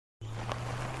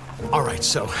All right,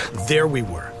 so there we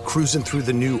were, cruising through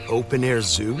the new open-air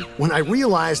zoo, when I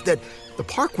realized that the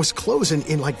park was closing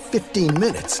in like 15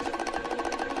 minutes.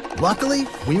 Luckily,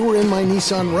 we were in my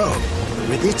Nissan Rogue.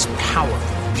 With its powerful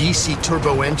VC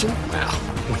turbo engine, well,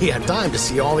 we had time to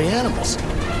see all the animals.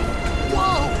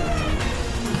 Whoa!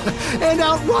 And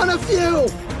outrun a few!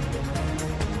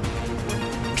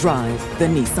 Drive the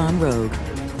Nissan Rogue.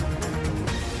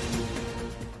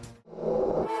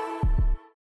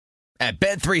 At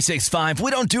Bet365, we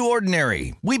don't do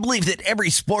ordinary. We believe that every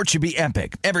sport should be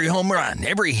epic. Every home run,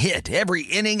 every hit, every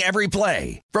inning, every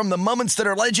play. From the moments that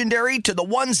are legendary to the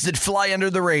ones that fly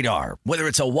under the radar. Whether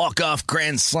it's a walk-off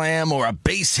grand slam or a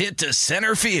base hit to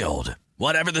center field.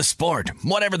 Whatever the sport,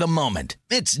 whatever the moment.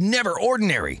 It's never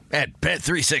ordinary at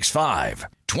Bet365.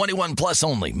 21 plus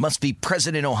only. Must be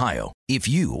present in Ohio. If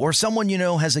you or someone you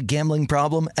know has a gambling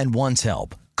problem and wants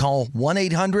help, call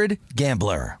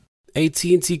 1-800-GAMBLER.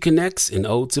 AT&T connects an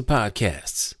ode to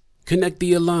podcasts. Connect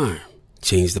the alarm.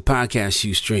 Change the podcast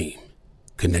you stream.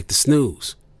 Connect the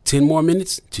snooze. 10 more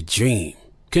minutes to dream.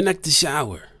 Connect the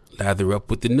shower. Lather up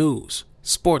with the news,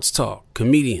 sports talk,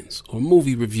 comedians, or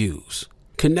movie reviews.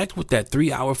 Connect with that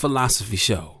 3-hour philosophy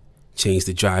show. Change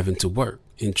the drive into work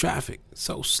in traffic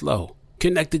so slow.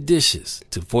 Connect the dishes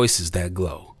to voices that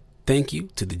glow. Thank you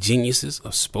to the geniuses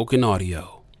of spoken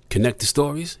audio. Connect the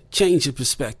stories. Change your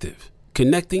perspective.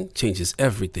 Connecting changes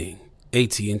everything.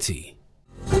 AT&T.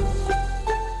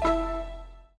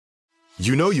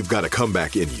 You know you've got a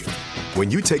comeback in you. When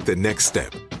you take the next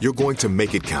step, you're going to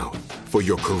make it count. For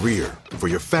your career, for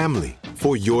your family,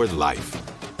 for your life.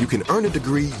 You can earn a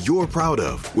degree you're proud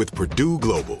of with Purdue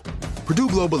Global. Purdue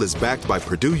Global is backed by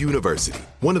Purdue University,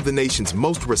 one of the nation's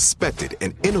most respected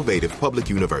and innovative public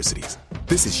universities.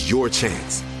 This is your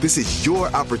chance. This is your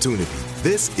opportunity.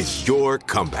 This is your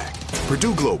comeback.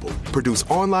 Purdue Global, Purdue's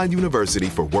online university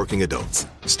for working adults.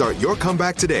 Start your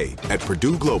comeback today at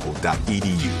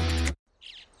purdueglobal.edu.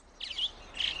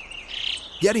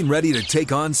 Getting ready to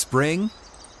take on spring?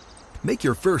 Make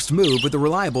your first move with the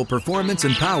reliable performance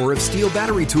and power of Steel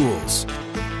battery tools.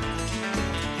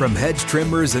 From hedge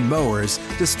trimmers and mowers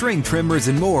to string trimmers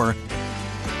and more,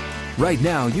 right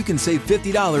now you can save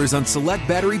 $50 on select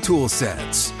battery tool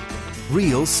sets.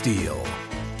 Real Steel.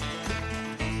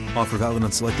 Offer valid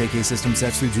on select AK system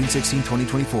sets through June 16,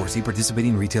 2024. See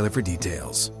participating retailer for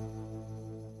details.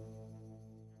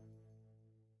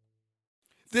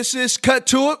 This is Cut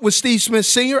to It with Steve Smith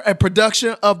Sr., a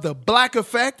production of The Black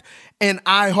Effect and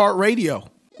iHeartRadio.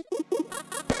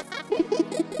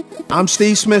 I'm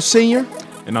Steve Smith Sr.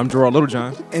 And I'm Gerard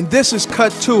Littlejohn. And this is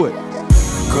Cut to It.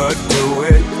 Cut to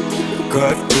it,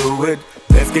 cut to it.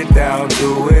 Let's get down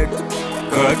to it.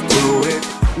 Cut to it.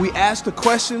 We ask the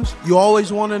questions you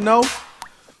always want to know,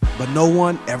 but no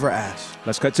one ever asks.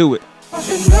 Let's cut to it.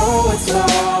 You know it's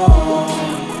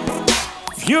on.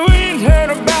 If you ain't heard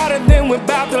about it, then we're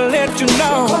about to let you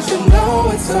know. Cause you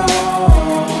know it's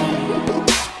on.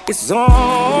 It's on.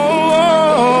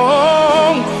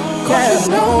 Cause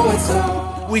you know it's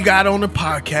on. We got on the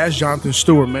podcast Jonathan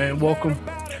Stewart, man. Welcome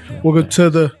to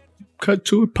the Cut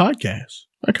to It podcast.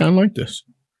 I kind of like this.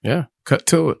 Yeah, cut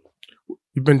to it.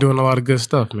 You've been doing a lot of good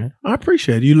stuff, man. I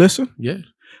appreciate it. You listen? Yeah.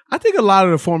 I think a lot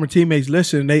of the former teammates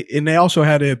listen, and they also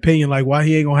had their opinion, like, why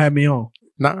he ain't gonna have me on?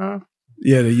 Nah.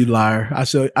 Yeah, you liar.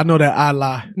 I know that I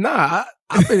lie. Nah,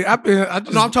 I'm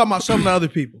talking about some of the other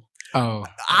people. Oh,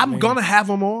 I'm gonna have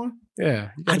them on.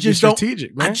 Yeah, I just don't.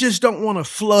 Man. I just don't want to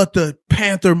flood the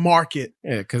Panther market.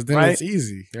 Yeah, because then it's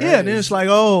easy. Right? Yeah, then it's like,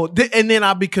 and then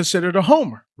I'll be considered a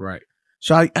homer. Right.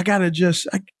 So I gotta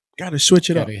switch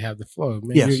it up. Gotta have the flow,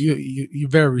 man. Yes. You're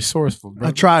very resourceful, bro.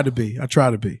 I try to be.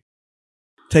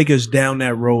 Take us down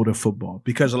that road of football,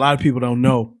 because a lot of people don't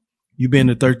know you've been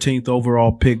the 13th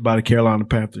overall pick by the Carolina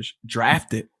Panthers,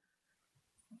 drafted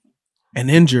and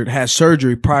injured, had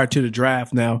surgery prior to the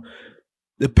draft. Now,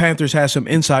 the Panthers had some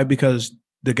insight because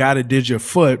the guy that did your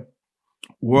foot,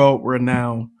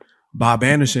 world-renowned Bob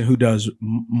Anderson, who does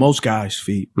most guys'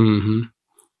 feet,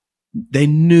 they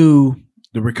knew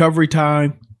the recovery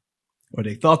time, or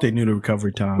they thought they knew the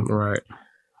recovery time. Right.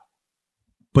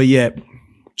 But yet,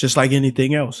 just like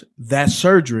anything else, that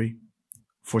surgery,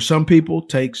 for some people,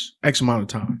 takes X amount of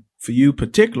time. For you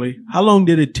particularly, how long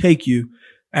did it take you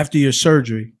after your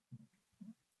surgery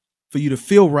for you to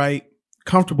feel right,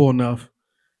 comfortable enough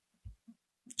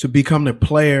to become the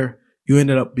player you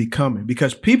ended up becoming?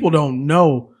 Because people don't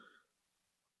know,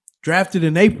 drafted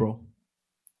in April.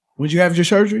 When did you have your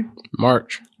surgery?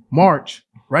 March,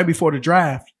 right before the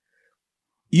draft.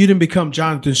 You didn't become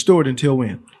Jonathan Stewart until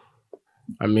when?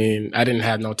 I mean, I didn't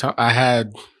have no time. I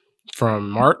had from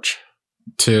March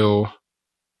till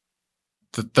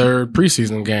the third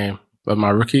preseason game of my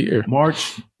rookie year.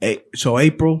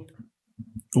 April,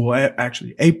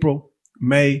 April,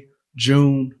 May,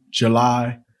 June,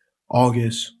 July,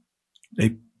 August.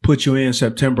 They put you in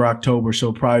September, October,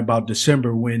 so probably about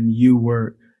December when you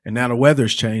were, and now the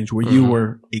weather's changed, where you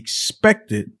were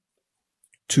expected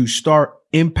to start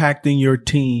impacting your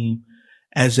team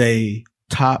as a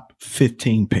top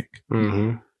 15 pick.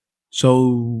 Mm-hmm.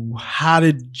 So how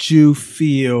did you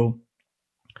feel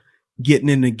getting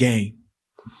in the game?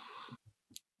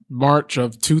 March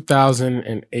of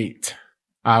 2008,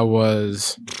 I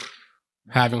was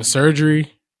having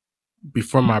surgery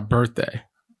before my birthday,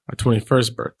 my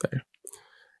 21st birthday.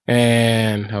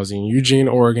 And I was in Eugene,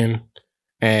 Oregon,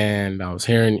 and I was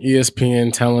hearing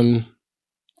ESPN telling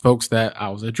folks that I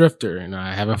was a drifter and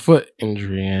I have a foot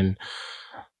injury and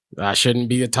I shouldn't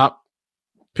be a top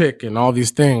pick and all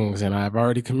these things. And I've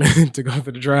already committed to go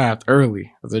to the draft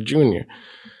early as a junior.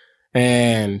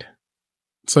 And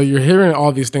so you're hearing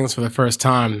all these things for the first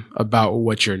time about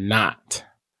what you're not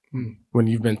when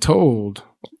you've been told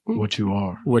what you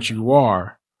are, what you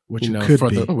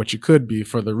could be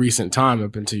for the recent time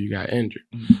up until you got injured.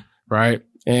 Right.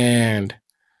 And,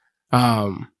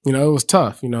 it was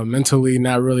tough, mentally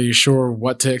not really sure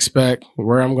what to expect,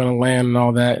 where I'm going to land and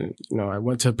all that. And, I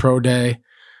went to pro day,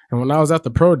 and when I was at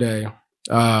the pro day,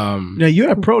 now you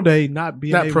had pro day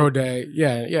pro day.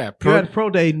 Yeah. You had pro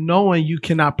day knowing you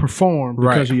cannot perform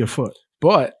because of your foot.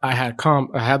 But I had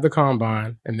the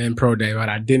combine and then pro day, but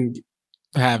I didn't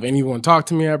have anyone talk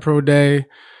to me at pro day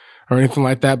or anything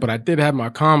like that. But I did have my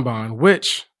combine,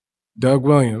 which Doug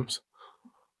Williams,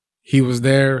 he was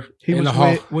there in the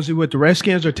hall. Was he with the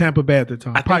Redskins or Tampa Bay at the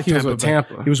time? I think he was with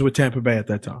Tampa. He was with Tampa Bay at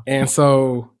that time. And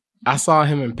so I saw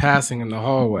him in passing in the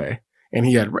hallway, and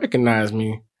he had recognized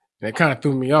me. And it kind of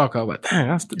threw me off. I was like, dang,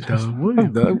 that's Doug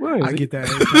Williams. I get that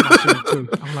every time I see him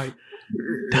too. I'm like,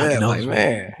 Doug knows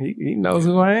man, he knows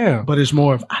who I am. But it's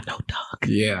more of, I know Doug.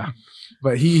 Yeah.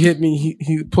 But he hit me,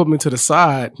 he pulled me to the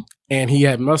side, and he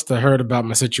must have heard about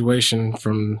my situation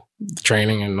from the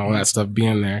training and all that stuff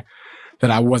being there,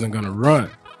 that I wasn't going to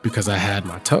run because I had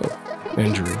my toe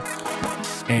injury.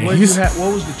 And what was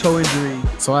the toe injury?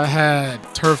 So I had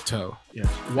turf toe. Yes.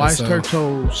 Why is turf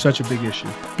toe such a big issue?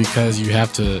 Because you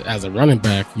have to, as a running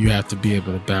back, you have to be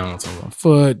able to balance on one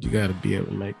foot. You got to be able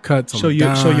to make cuts on the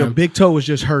dime. So your big toe was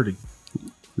just hurting?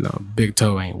 No, big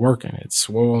toe ain't working. It's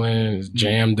swollen. It's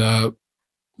jammed up.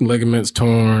 Ligaments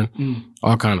torn.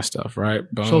 All kind of stuff, right?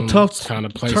 Bones, so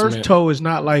turf toe is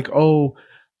not like,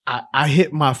 I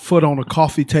hit my foot on a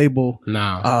coffee table.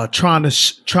 No. Trying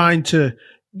to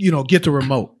get the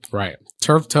remote. Right.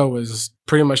 Turf toe is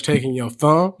pretty much taking your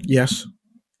thumb. Yes.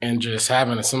 And just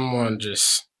having someone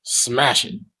just smash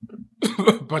it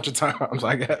a bunch of times,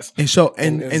 I guess.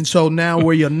 And so now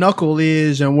where your knuckle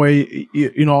is and where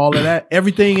you all of that,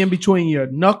 everything in between your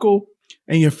knuckle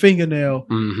and your fingernail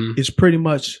is pretty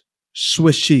much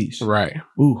Swiss cheese. Right.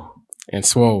 Ooh. And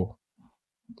swole.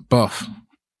 Buff.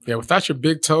 Yeah, without your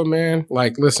big toe, man,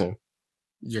 like, listen,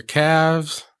 your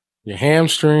calves, your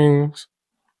hamstrings,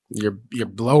 your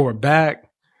lower back,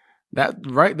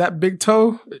 that big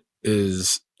toe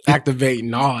is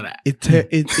activating all that.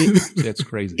 That's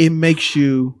crazy. It makes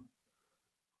you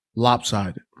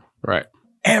lopsided. Right.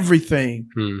 Everything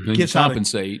gets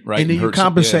compensate, right? And then you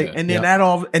compensate, and then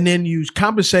and then you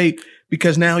compensate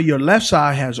because now your left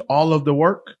side has all of the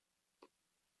work,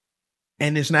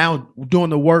 and it's now doing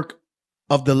the work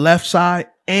of the left side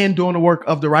and doing the work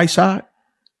of the right side.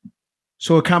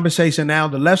 So it compensates, and now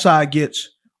the left side gets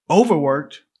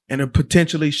overworked, and it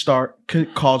potentially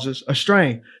causes a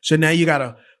strain. So now you got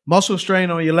a muscle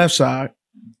strain on your left side.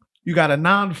 You got a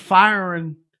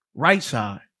non-firing right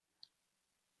side.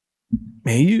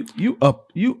 Man, you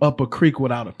up a creek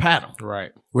without a paddle.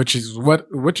 Right. Which is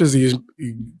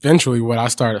eventually what I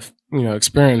started,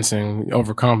 experiencing,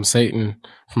 overcompensating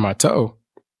for my toe.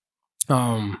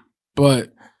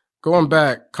 But going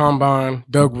back, combine,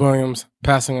 Doug Williams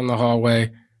passing in the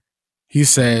hallway, he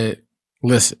said,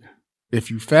 listen, if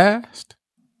you fast,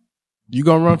 you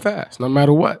gonna run fast no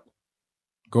matter what.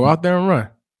 Go out there and run.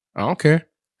 I don't care.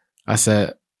 I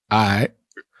said, all right.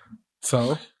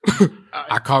 So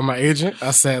I called my agent.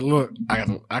 I said, look,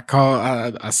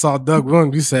 I saw Doug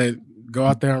Williams. He said, go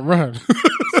out there and run.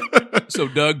 So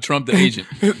Doug trumped the agent.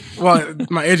 Well,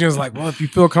 my agent was like, well, if you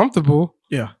feel comfortable,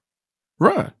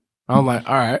 run. I'm like,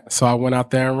 all right. So I went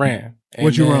out there and ran.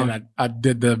 What'd you run? I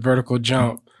did the vertical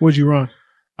jump. What'd you run?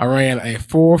 I ran a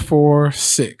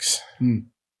 4.46.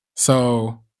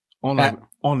 So on a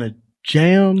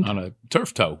jammed on a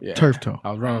turf toe. Yeah. Turf toe.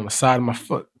 I was running on the side of my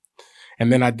foot. And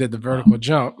then I did the vertical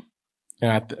jump,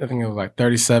 and I think it was like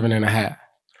 37 and a half.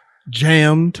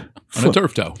 jammed on a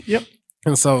turf toe. Yep.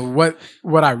 And so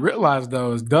what I realized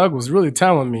though is Doug was really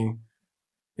telling me,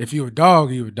 if you a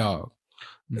dog, you a dog.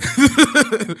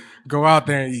 Go out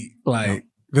there and eat. Like,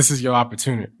 this is your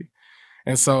opportunity.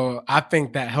 And so I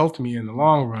think that helped me in the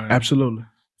long run. Absolutely.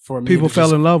 For me, people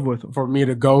fell in love with him. For me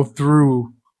to go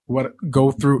through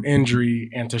injury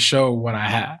and to show what I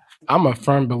have. I'm a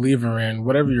firm believer in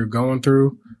whatever you're going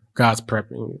through, God's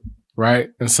prepping you, right?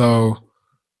 And so,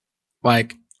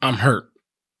 like, I'm hurt.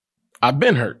 I've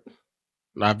been hurt.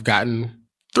 I've gotten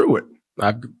through it.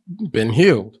 I've been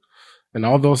healed and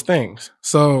all those things.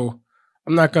 So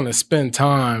I'm not going to spend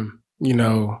time,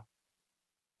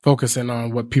 focusing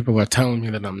on what people are telling me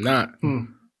that I'm not.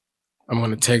 I'm going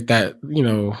to take that,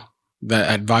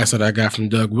 that advice that I got from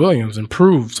Doug Williams and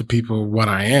prove to people what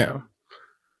I am.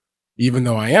 Even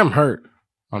though I am hurt,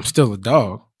 I'm still a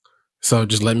dog. So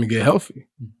just let me get healthy,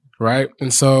 right?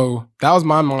 And so that was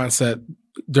my mindset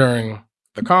during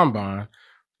the combine.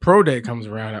 Pro day comes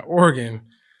around at Oregon.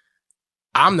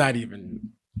 I'm not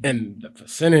even in the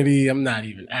vicinity. I'm not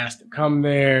even asked to come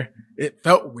there. It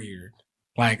felt weird.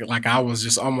 Like I was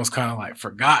just almost kind of like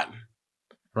forgotten,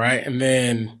 right? And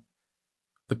then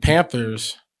the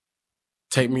Panthers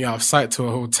take me off site to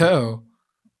a hotel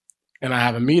and I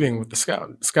have a meeting with the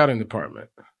scouting department.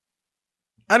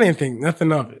 I didn't think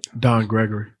nothing of it. Don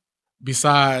Gregory.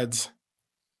 Besides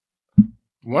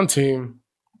one team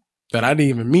that I didn't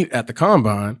even meet at the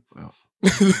combine. Wow.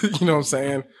 You know what I'm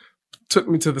saying? Took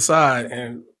me to the side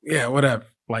and yeah, whatever.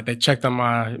 Like they checked on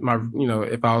my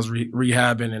if I was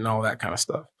rehabbing and all that kind of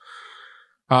stuff.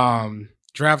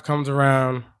 Draft comes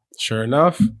around. Sure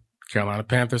enough, Carolina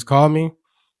Panthers call me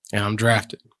and I'm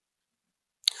drafted.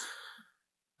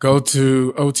 Go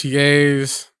to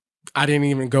OTAs. I didn't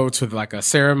even go to like a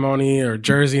ceremony or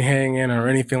jersey hanging or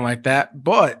anything like that.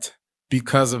 But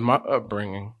because of my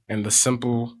upbringing and the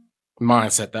simple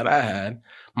mindset that I had,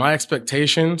 my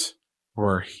expectations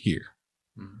were here.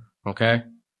 Okay?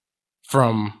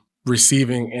 From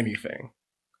receiving anything.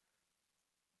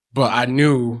 But I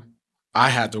knew I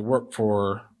had to work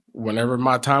for whenever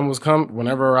my time was come,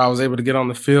 whenever I was able to get on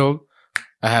the field,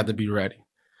 I had to be ready.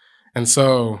 And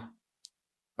so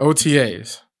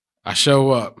OTAs, I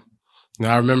show up.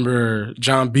 Now I remember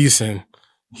John Beeson,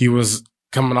 he was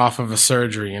coming off of a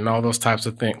surgery and all those types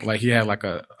of things. Like he had like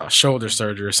a shoulder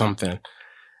surgery or something.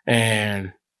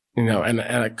 And and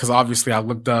because obviously I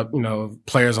looked up,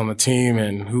 players on the team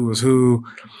and who was who.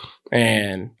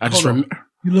 And I just remember.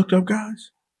 You looked up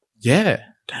guys? Yeah.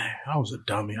 Dang, I was a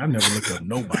dummy. I never looked up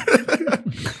nobody.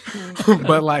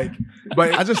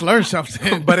 but I just learned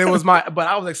something. but I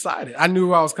was excited. I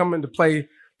knew I was coming to play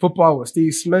football with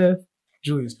Steve Smith,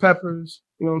 Julius Peppers.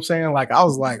 You know what I'm saying? Like, I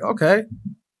was like, okay,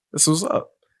 this was up.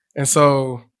 And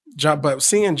so, but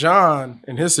seeing John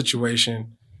in his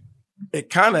situation, it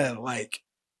kind of like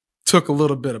took a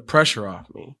little bit of pressure off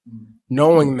me,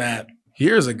 knowing that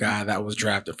here's a guy that was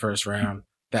drafted first round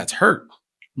that's hurt.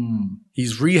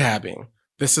 He's rehabbing.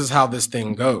 This is how this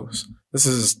thing goes. This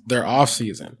is their off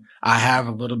season. I have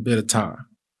a little bit of time.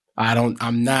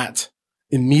 I'm not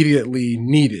immediately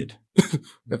needed,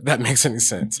 if that makes any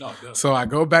sense. No, so I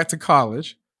go back to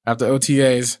college after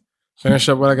OTAs, finish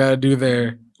up what I got to do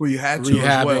there. Well, you had to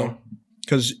as well.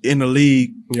 Because in the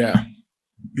league,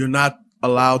 you're not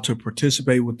allowed to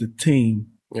participate with the team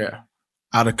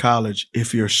out of college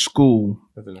if your school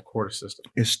within the quarter system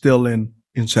is still in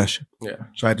session. Yeah.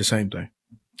 So I had the same thing.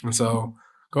 And so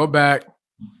go back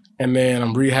and then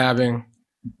I'm rehabbing,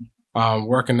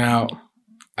 working out.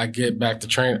 I get back to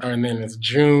train and then it's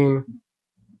June.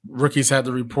 Rookies had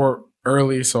to report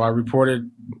early. So I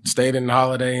reported, stayed in the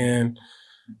Holiday Inn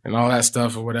and all that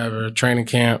stuff or whatever, training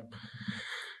camp.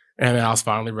 And then I was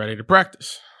finally ready to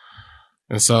practice.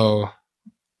 And so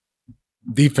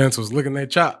defense was licking their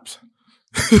chops.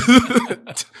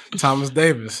 Thomas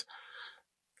Davis.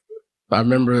 I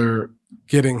remember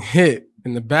getting hit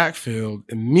in the backfield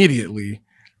immediately.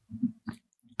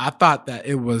 I thought that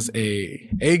it was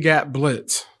a gap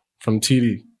blitz from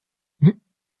TD.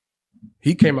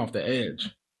 He came off the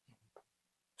edge.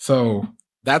 So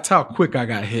that's how quick I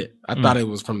got hit. I thought it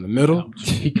was from the middle.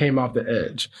 He came off the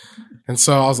edge. And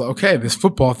so I was like, okay, this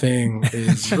football thing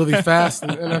is really fast in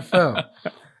the NFL.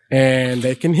 And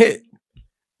they can hit.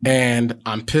 And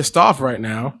I'm pissed off right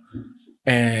now.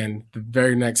 And the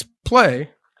very next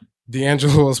play,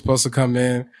 D'Angelo was supposed to come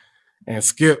in and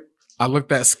Skip. I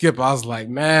looked at Skip. I was like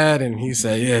mad. And he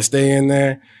said, yeah, stay in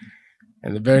there.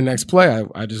 And the very next play,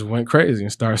 I just went crazy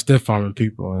and started stiff-arming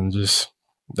people. And just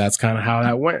that's kind of how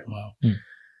that went. Wow.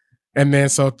 And then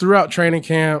so throughout training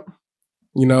camp,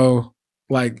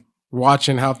 like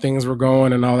watching how things were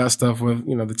going and all that stuff with,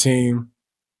 the team,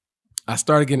 I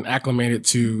started getting acclimated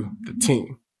to the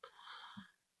team.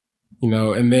 You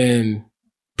know, and then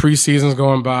preseason's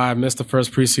going by. Missed the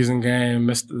first preseason game.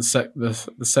 Missed the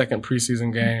second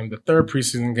preseason game. The third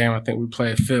preseason game, I think we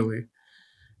played Philly.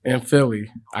 In Philly,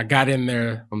 I got in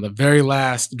there on the very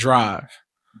last drive.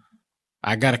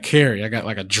 I got a carry. I got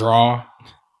like a draw,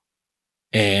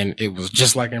 and it was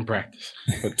just like in practice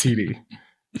with TD.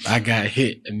 I got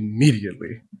hit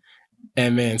immediately,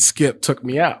 and then Skip took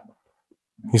me out.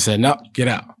 He said, "No, get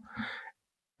out."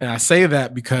 And I say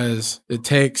that because it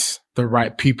takes the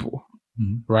right people,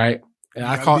 right? And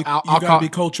you gotta be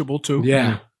coachable too.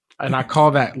 Yeah, and I call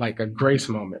that like a grace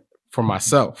moment for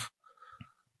myself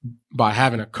by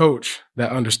having a coach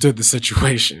that understood the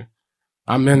situation.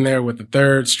 I'm in there with the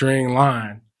third string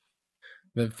line.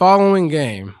 The following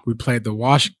game, we played the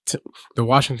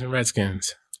Washington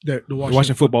Redskins. The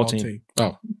Washington football team.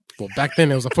 Oh, well, back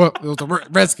then it was the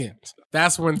Redskins.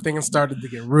 That's when things started to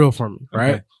get real for me,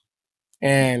 right? Okay.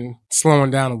 And slowing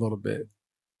down a little bit.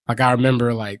 Like I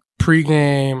remember like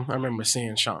pregame, I remember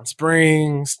seeing Sean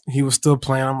Springs. He was still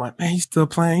playing. I'm like, man, he's still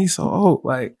playing. He's so old.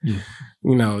 Like,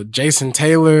 you know, Jason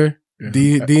Taylor,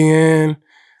 DN.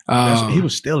 He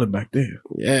was stealing back then.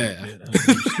 Yeah.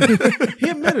 He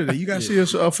admitted it. You guys see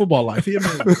his football life. He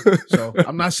admitted it. So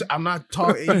I'm not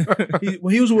talking.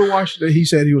 When he was with Washington, he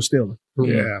said he was stealing.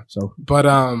 Yeah. So, but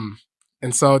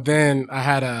and so then I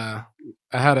had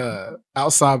a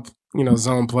outside, you know,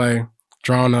 zone play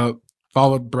drawn up,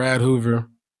 followed Brad Hoover,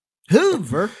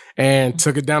 and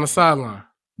took it down the sideline,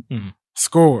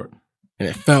 scored, and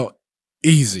it felt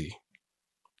easy.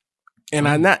 And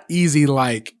I not easy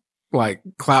like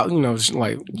cloud, you know,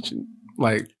 like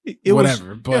it whatever.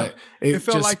 Was, but it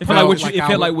felt like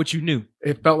what you knew.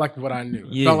 It felt like what I knew.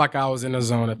 It felt like I was in the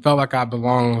zone. It felt like I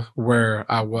belonged where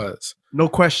I was. No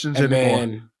questions and anymore.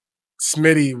 Then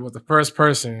Smitty was the first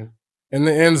person in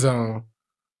the end zone,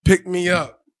 picked me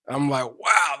up. I'm like,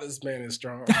 wow, this man is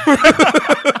strong.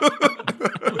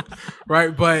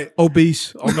 Right, but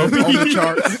obese on the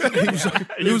charts.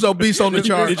 He was obese on the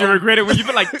chart. Did you regret it when you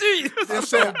feel like, geez,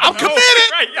 I'm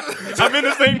committed. Right, I'm in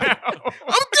this thing now.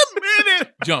 I'm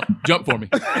committed. Jump for me.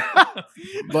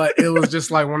 But it was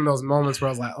just like one of those moments where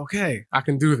I was like, okay, I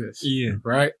can do this. Yeah.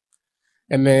 Right.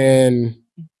 And then,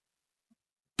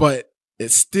 but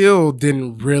it still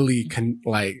didn't really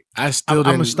I still didn't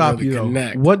I'm gonna stop really you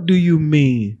connect. Though. What do you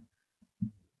mean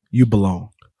you belong?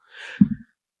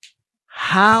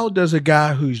 How does a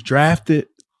guy who's drafted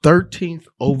 13th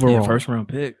overall, first round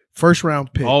pick,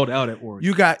 balled out at Oregon?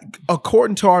 You got,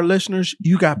 according to our listeners,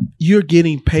 you're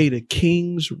getting paid a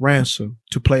king's ransom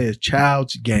to play a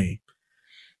child's game,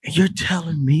 and you're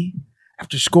telling me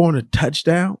after scoring a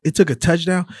touchdown, it took a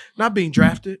touchdown, not being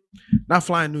drafted, not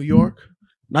flying New York,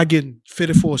 not getting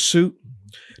fitted for a suit,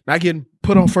 not getting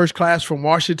put on first class from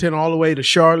Washington all the way to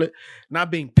Charlotte, not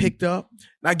being picked up,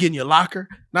 not getting your locker,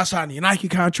 not signing your Nike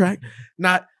contract,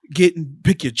 not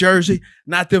pick your jersey,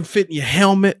 not them fitting your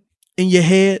helmet in your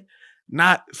head,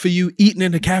 not for you eating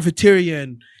in the cafeteria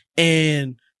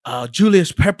and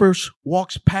Julius Peppers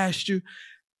walks past you.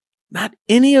 Not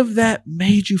any of that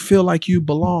made you feel like you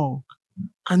belong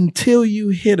until you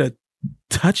hit a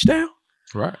touchdown.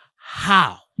 Right.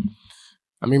 How?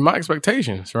 I mean, my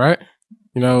expectations, right?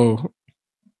 You know,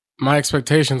 my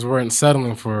expectations weren't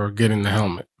settling for getting the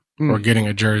helmet or getting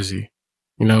a jersey.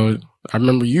 You know, I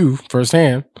remember you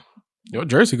firsthand, your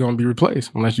jersey going to be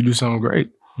replaced unless you do something great.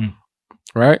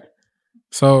 Right?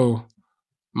 So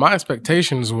my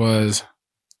expectations was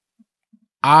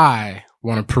I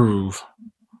want to prove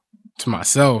to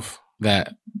myself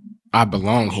that I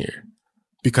belong here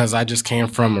because I just came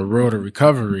from a road of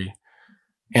recovery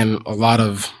and a lot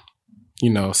of, you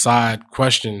know, side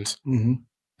questions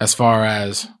as far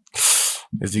as,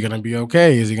 is he going to be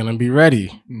okay? Is he going to be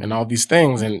ready? And all these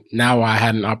things. And now I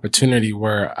had an opportunity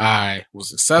where I was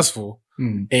successful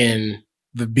in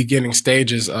the beginning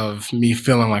stages of me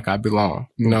feeling like I belong.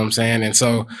 You know what I'm saying? And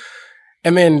so,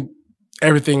 and then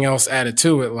everything else added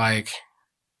to it. Like,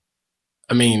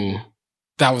 I mean,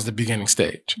 that was the beginning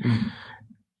stage.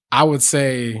 I would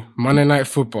say Monday Night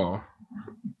Football,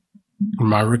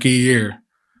 my rookie year,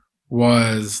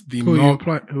 was the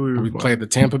moment we played the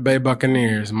Tampa Bay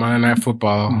Buccaneers, Monday Night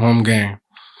Football, home game.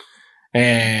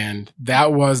 And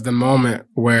that was the moment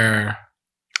where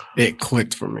it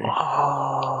clicked for me.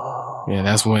 Yeah,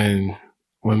 that's when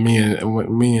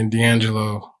me and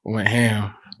D'Angelo went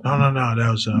ham. No.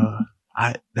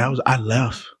 That was I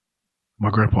left. My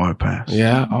grandpa had passed.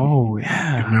 Yeah. Oh,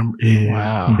 yeah. Remember? Yeah.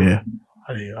 Wow. Yeah.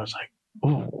 I was like,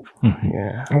 oh,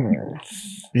 yeah.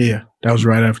 Yeah. That was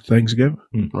right after Thanksgiving.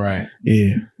 Right.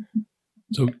 Yeah.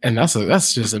 So, and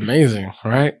that's just amazing,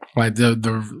 right? Like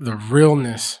the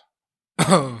realness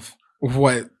of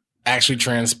what actually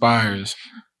transpires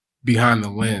behind the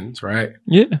lens, right?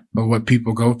 Yeah. Of what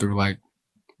people go through. Like,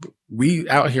 we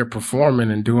out here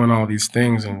performing and doing all these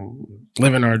things and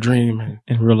living our dream, and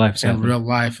in real life, real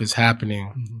life is happening.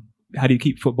 Mm-hmm. How do you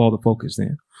keep football the focus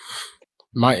then?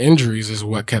 My injuries is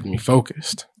what kept me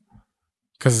focused.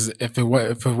 Because if it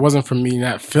wasn't for me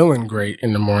not feeling great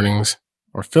in the mornings,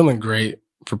 or feeling great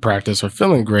for practice, or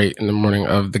feeling great in the morning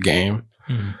of the game,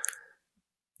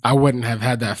 I wouldn't have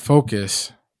had that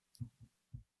focus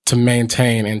to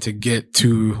maintain and to get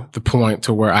to the point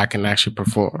to where I can actually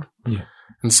perform. Yeah.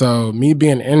 And so me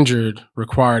being injured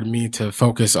required me to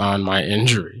focus on my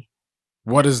injury.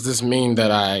 What does this mean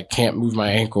that I can't move my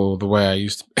ankle the way I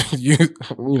used to?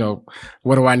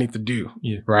 What do I need to do?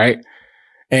 Yeah. Right.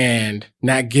 And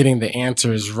not getting the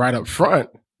answers right up front,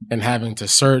 and having to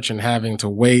search and having to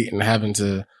wait and having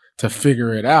to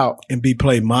figure it out. And be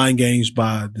played mind games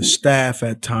by the staff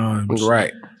at times.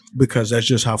 Right. Because that's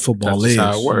just how football is.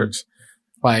 That's That's how it works.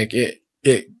 Like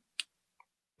it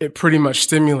pretty much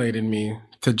stimulated me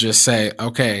to just say,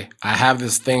 okay, I have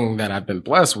this thing that I've been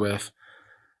blessed with.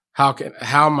 How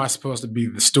am I supposed to be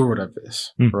the steward of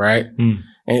this? Right.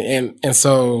 And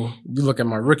so you look at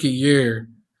my rookie year,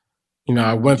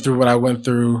 I went through what I went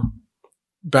through,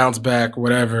 bounce back,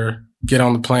 whatever, get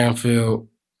on the playing field,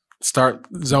 start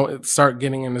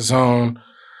getting in the zone,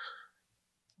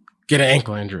 get an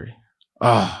ankle injury.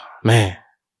 Oh man,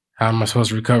 how am I supposed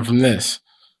to recover from this?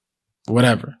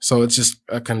 Whatever. So it's just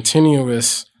a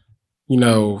continuous,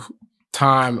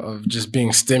 time of just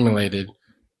being stimulated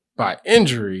by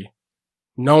injury,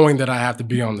 knowing that I have to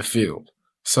be on the field.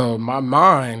 So my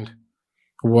mind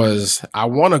was, I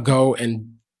want to go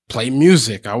and play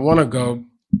music. I want to go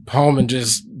home and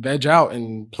just veg out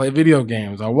and play video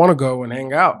games. I want to go and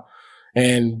hang out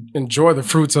and enjoy the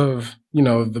fruits of,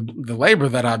 the labor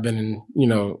that I've been,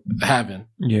 having.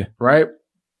 Yeah. Right.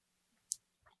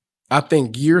 I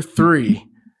think year 3,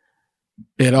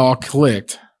 it all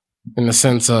clicked in the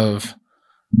sense of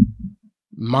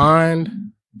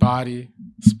mind, body,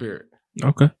 spirit.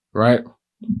 Okay. Right.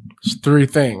 It's 3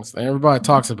 things. Everybody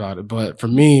talks about it. But for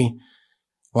me,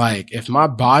 like, if my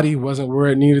body wasn't where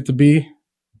it needed to be,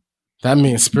 that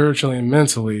means spiritually and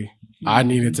mentally, I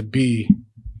needed to be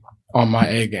on my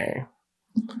A game.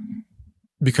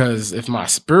 Because if my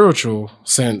spiritual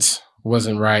sense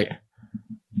wasn't right,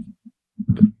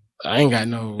 I ain't got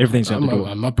no. Everything's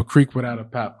I'm up a creek without a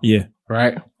paddle. Yeah.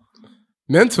 Right.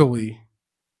 Mentally,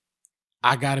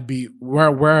 I got to be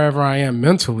wherever I am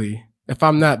mentally. If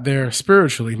I'm not there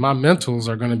spiritually, my mentals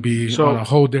are going to be on a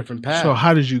whole different path. So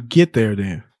how did you get there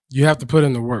then? You have to put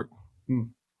in the work.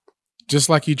 Just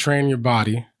like you train your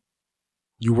body,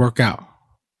 you work out.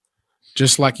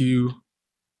 Just like you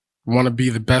want to be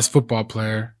the best football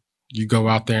player, you go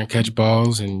out there and catch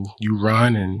balls and you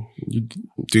run and you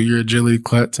do your agility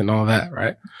cuts and all that,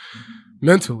 right?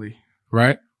 Mentally,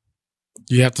 right?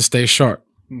 You have to stay sharp.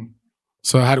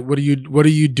 So what do you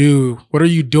do? What are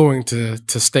you doing to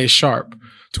stay sharp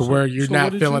to where you're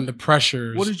not feeling the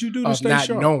pressures? What did you do to stay not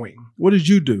sharp? knowing? What did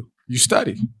you do? You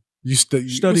study.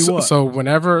 Study what? So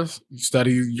whenever you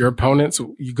study your opponents,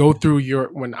 you go through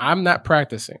when I'm not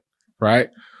practicing, right?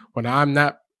 When I'm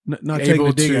not taking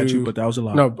a dig at you, but that was a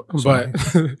lot. No,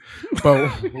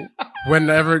 but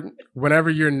whenever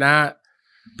you're not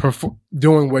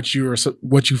doing what you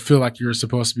feel like you're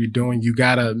supposed to be doing, you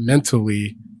gotta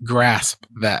mentally grasp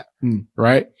that,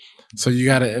 right? So you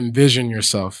gotta envision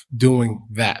yourself doing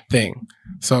that thing.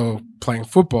 So playing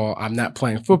football, I'm not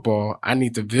playing football. I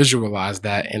need to visualize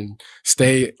that and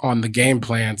stay on the game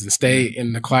plans and stay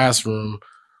in the classroom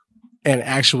and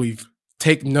actually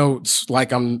take notes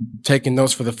like I'm taking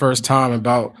notes for the first time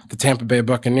about the Tampa Bay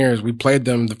Buccaneers. We played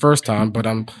them the first time, but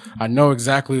I know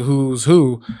exactly who's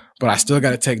who, but I still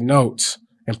got to take notes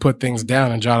and put things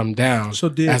down and jot them down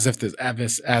as if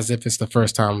it's the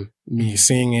first time me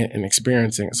seeing it and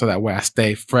experiencing it. So that way I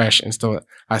stay fresh and still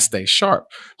I stay sharp,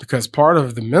 because part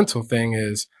of the mental thing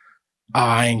is,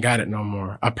 I ain't got it no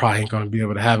more. I probably ain't going to be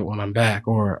able to have it when I'm back,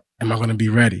 or am I going to be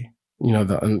ready?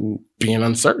 Being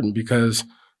uncertain because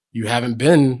you haven't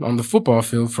been on the football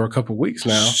field for a couple of weeks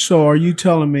now. So are you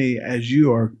telling me, as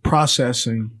you are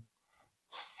processing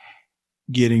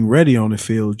getting ready on the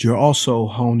field, you're also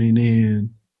honing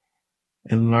in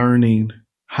and learning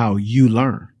how you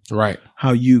learn? Right.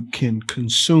 How you can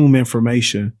consume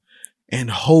information and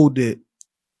hold it,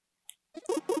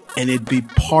 and it be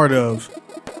part of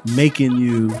making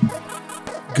you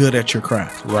good at your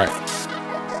craft. Right.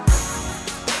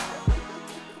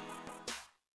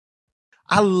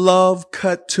 I love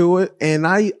Cut to It, and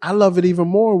I love it even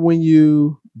more when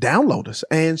you download us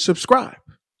and subscribe.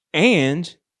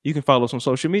 And you can follow us on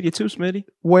social media too, Smitty.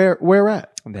 Where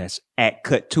at? That's at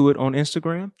Cut to It on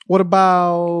Instagram. What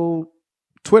about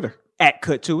Twitter? At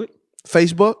Cut to It.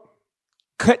 Facebook?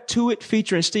 Cut to It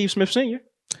featuring Steve Smith Sr.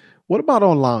 What about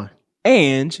online?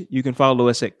 And you can follow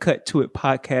us at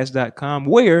cuttoitpodcast.com,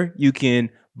 where you can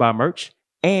buy merch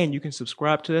and you can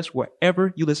subscribe to us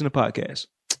wherever you listen to podcasts.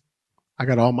 I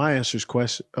got all my I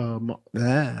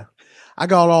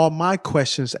got all my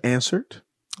questions answered.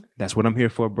 That's what I'm here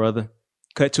for, brother.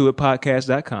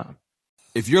 Cuttoitpodcast.com.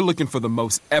 If you're looking for the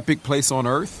most epic place on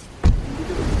earth,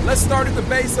 let's start at the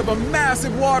base of a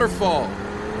massive waterfall.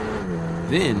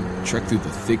 Then trek through the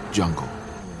thick jungle.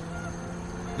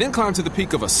 Then climb to the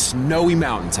peak of a snowy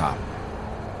mountaintop.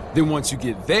 Then once you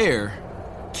get there,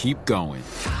 keep going.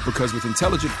 Because with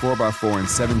intelligent 4x4 and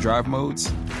 7 drive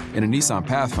modes and a Nissan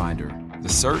Pathfinder, the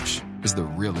search is the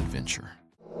real adventure.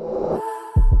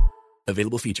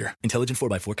 Available feature. Intelligent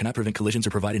 4x4 cannot prevent collisions or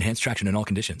provide enhanced traction in all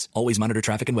conditions. Always monitor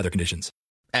traffic and weather conditions.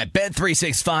 At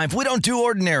Bet365, we don't do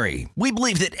ordinary. We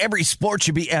believe that every sport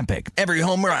should be epic. Every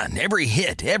home run, every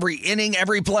hit, every inning,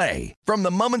 every play. From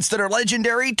the moments that are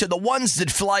legendary to the ones that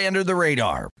fly under the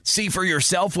radar. See for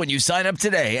yourself when you sign up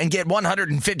today and get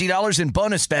 $150 in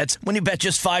bonus bets when you bet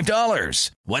just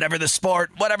 $5. Whatever the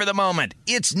sport, whatever the moment,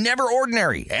 it's never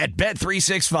ordinary at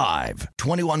Bet365.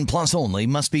 21 plus only.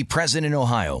 Must be present in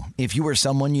Ohio. If you or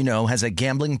someone you know has a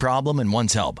gambling problem and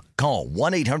wants help, call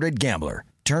 1-800-GAMBLER.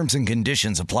 Terms and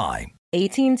conditions apply.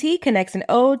 AT&T connects an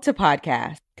ode to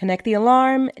podcast. Connect the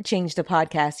alarm, change the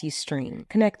podcast you stream.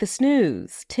 Connect the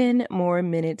snooze, 10 more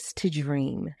minutes to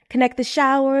dream. Connect the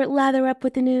shower, lather up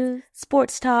with the news,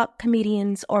 sports talk,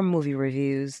 comedians, or movie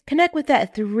reviews. Connect with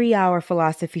that 3-hour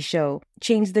philosophy show.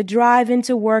 Change the drive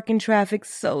into work and traffic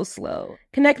so slow.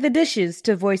 Connect the dishes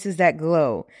to voices that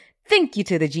glow. Thank you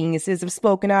to the geniuses of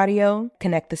spoken audio.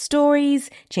 Connect the stories,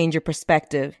 change your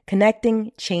perspective.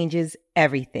 Connecting changes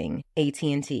everything.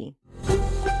 AT&T.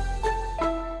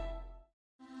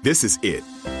 This is it.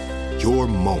 Your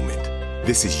moment.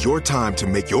 This is your time to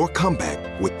make your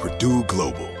comeback with Purdue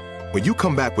Global. When you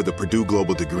come back with a Purdue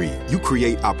Global degree, you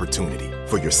create opportunity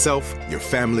for yourself, your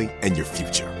family, and your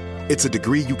future. It's a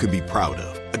degree you can be proud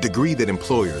of, a degree that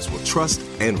employers will trust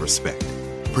and respect.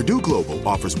 Purdue Global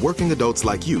offers working adults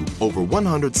like you over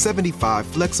 175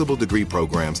 flexible degree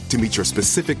programs to meet your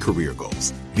specific career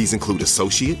goals. These include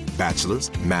associate,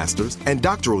 bachelor's, master's, and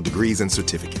doctoral degrees and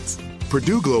certificates.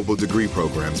 Purdue Global degree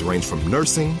programs range from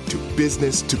nursing to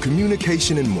business to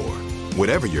communication and more.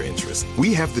 Whatever your interest,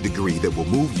 we have the degree that will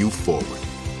move you forward.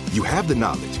 You have the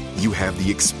knowledge, you have the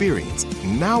experience.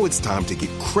 Now it's time to get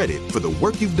credit for the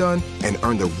work you've done and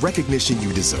earn the recognition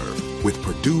you deserve with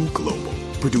Purdue Global.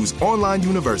 Purdue's online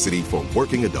university for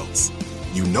working adults.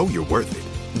 You know you're worth it.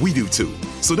 We do too.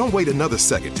 So don't wait another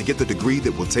second to get the degree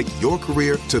that will take your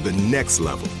career to the next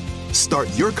level.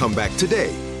 Start your comeback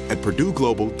today at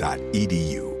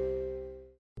purdueglobal.edu.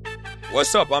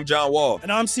 What's up? I'm John Wall.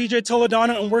 And I'm CJ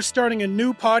Toledano, and we're starting a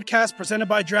new podcast presented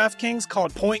by DraftKings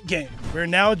called Point Game. We're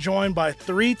now joined by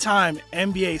 3-time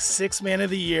NBA Sixth Man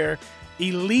of the Year,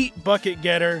 elite bucket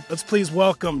getter. Let's please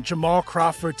welcome Jamal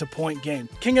Crawford to Point Game.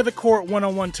 King of the Court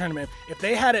one-on-one tournament. If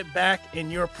they had it back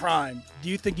in your prime, do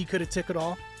you think you could have took it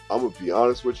all? I'm going to be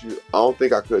honest with you. I don't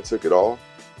think I could have took it all,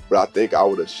 but I think I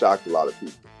would have shocked a lot of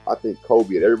people. I think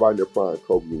Kobe and everybody in their prime,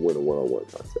 Kobe would win a one-on-one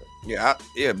contest. Yeah,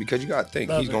 because you got to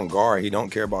think he's going to guard. He don't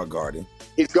care about guarding.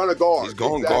 He's going to guard. He's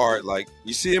going to guard. Like,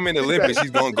 you see him in the Olympics, he's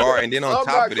going to guard. And then on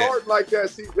top of that. Like that,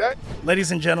 see that?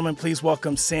 Ladies and gentlemen, please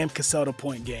welcome Sam Cassell to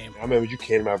Point Game. I remember you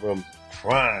came in my room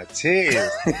crying, tears,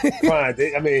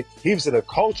 crying. I mean, he was in a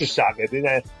culture shock. And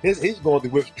then he's going through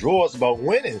withdrawals about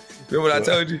winning. Remember what I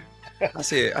told you? I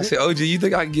said, OG, you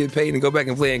think I can get paid and go back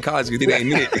and play in college because it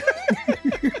ain't it?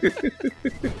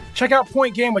 Check out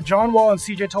Point Game with John Wall and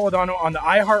CJ Toledano on the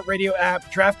iHeartRadio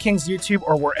app, DraftKings YouTube,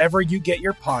 or wherever you get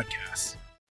your podcasts.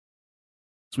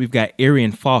 So we've got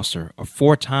Arian Foster, a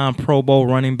 4-time Pro Bowl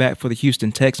running back for the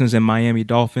Houston Texans and Miami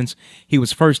Dolphins. He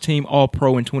was first-team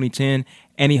All-Pro in 2010,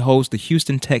 and he holds the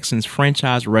Houston Texans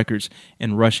franchise records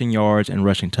in rushing yards and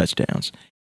rushing touchdowns.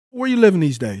 Where you living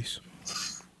these days?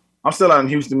 I'm still out in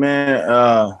Houston, man.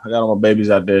 I got all my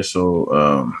babies out there,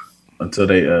 so until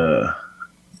they are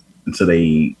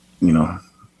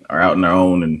out on their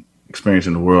own and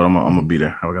experiencing the world, I'm gonna be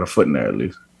there. I got a foot in there at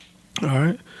least. All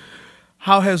right.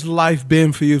 How has life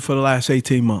been for you for the last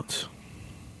 18 months?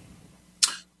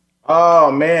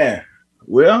 Oh man,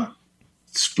 well,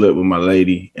 split with my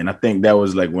lady, and I think that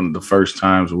was like one of the first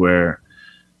times where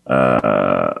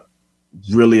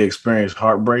really experience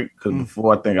heartbreak, because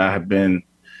before I think I had been,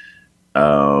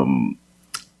 I don't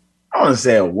want to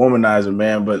say a womanizer,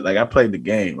 man, but like I played the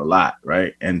game a lot,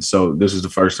 right? And so this is the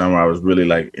first time I was really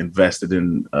like invested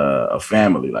in a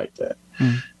family like that.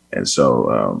 And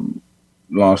so,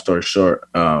 long story short,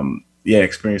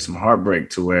 experienced some heartbreak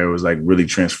to where it was like really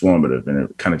transformative, and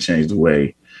it kind of changed the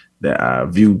way that I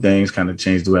viewed things, kind of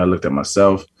changed the way I looked at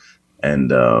myself.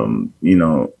 And, you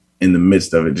know, in the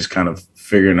midst of it, just kind of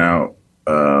figuring out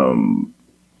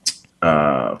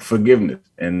forgiveness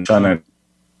and trying to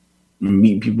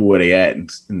meet people where they at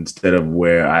instead of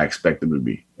where I expect them to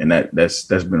be. And that's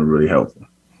been really helpful.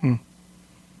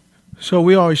 So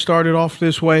we always started off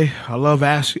this way. I love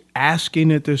asking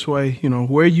it this way. You know,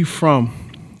 where are you from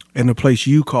in the place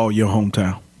you call your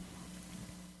hometown?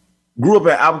 Grew up in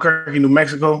Albuquerque, New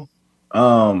Mexico.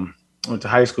 Went to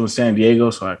high school in San Diego,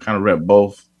 so I kind of rep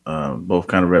both. Both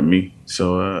kind of rep me.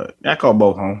 So I call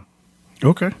both home.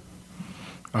 Okay.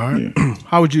 All right. Yeah.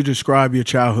 How would you describe your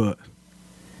childhood?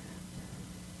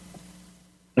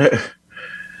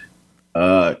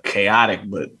 Chaotic,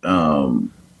 but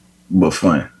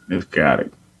fun. It was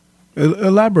chaotic.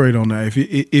 Elaborate on that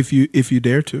if you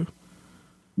dare to.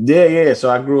 Yeah. So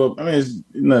I grew up. I mean, it's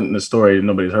nothing a story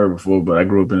nobody's heard before, but I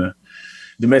grew up in a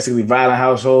domestically violent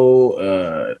household.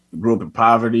 Grew up in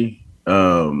poverty,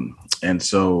 and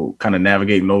so kind of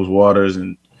navigating those waters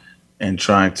and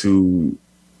trying to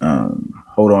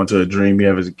hold on to a dream you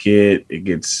have as a kid. It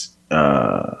gets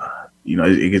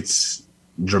it gets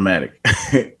dramatic.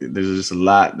 There's just a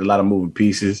lot of moving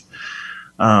pieces.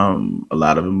 A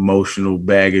lot of emotional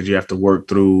baggage you have to work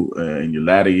through in your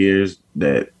latter years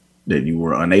that you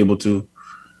were unable to.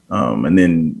 And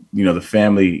then, you know, the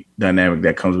family dynamic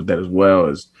that comes with that as well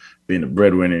as being a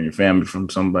breadwinner in your family from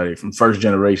somebody from first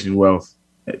generation wealth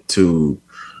to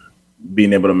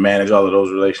being able to manage all of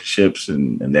those relationships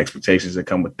and the expectations that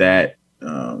come with that,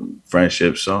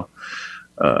 friendships. So,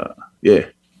 yeah.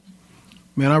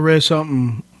 Man, I read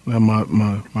something that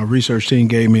my research team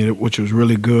gave me, which was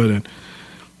really good,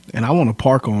 and I want to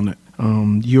park on it.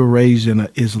 You were raised in an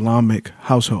Islamic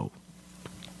household.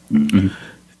 Mm-hmm.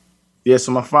 Yeah,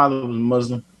 so my father was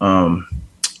Muslim.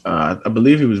 I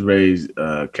believe he was raised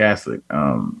Catholic,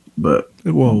 but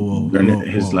during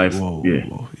his life,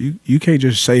 you can't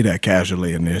just say that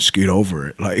casually and then scoot over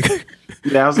it. Like,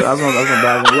 yeah, I was on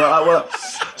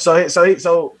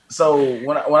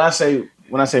so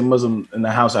when I say Muslim in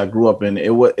the house I grew up in,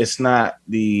 it's not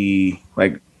the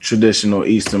like traditional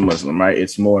Eastern Muslim, right?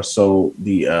 It's more so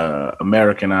the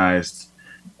Americanized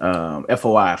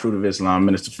FOI, Fruit of Islam,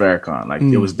 Minister Farrakhan. Like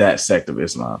it was that sect of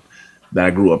Islam that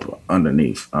I grew up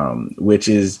underneath, which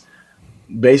is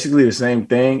basically the same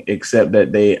thing, except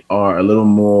that they are a little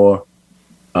more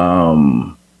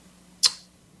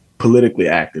politically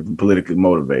active and politically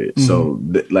motivated. So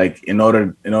like in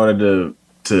order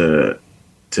to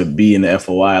be in the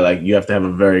FOI, like you have to have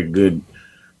a very good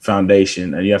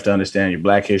foundation, and you have to understand your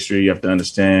Black history. You have to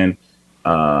understand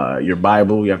your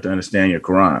Bible. You have to understand your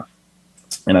Quran.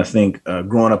 And I think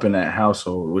growing up in that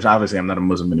household, which obviously I'm not a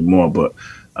Muslim anymore, but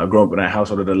growing up in that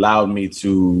household, it allowed me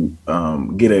to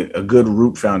get a good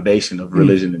root foundation of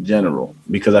religion in general.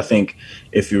 Because I think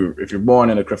if you're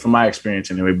born in from my experience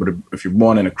anyway, but if you're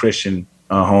born in a Christian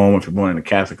home, if you're born in a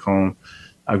Catholic home,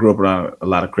 I grew up around a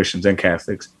lot of Christians and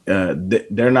Catholics.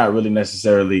 They're not really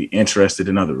necessarily interested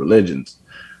in other religions.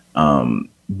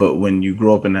 But when you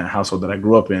grow up in that household that I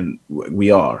grew up in, we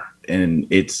are. And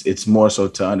it's more so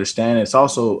to understand. It's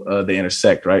also they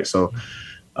intersect, right? So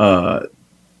not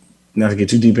to get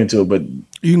too deep into it, but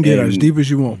you can get as deep as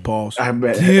you want. Pause. I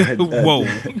bet. Whoa.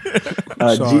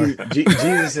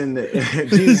 Jesus in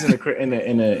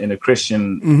the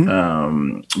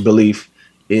Christian belief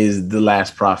is the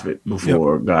last prophet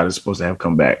before God is supposed to have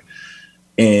come back.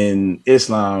 In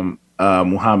Islam,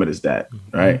 Muhammad is that,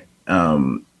 right?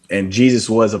 And Jesus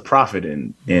was a prophet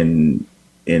in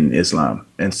Islam.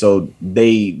 And so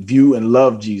they view and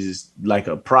love Jesus like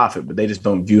a prophet, but they just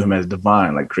don't view him as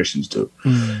divine like Christians do.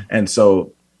 And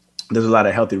so there's a lot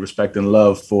of healthy respect and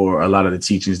love for a lot of the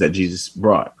teachings that Jesus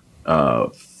brought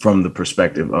from the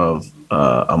perspective of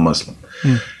a Muslim.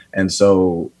 And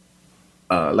so,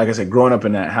 like I said, growing up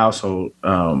in that household,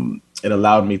 it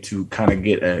allowed me to kind of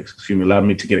get a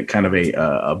kind of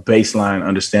a baseline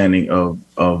understanding of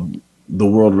the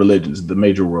world religions, the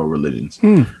major world religions.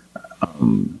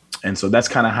 And so that's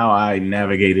kind of how I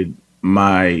navigated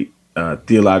my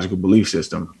theological belief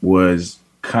system, was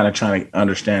kind of trying to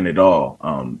understand it all.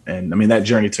 And I mean, that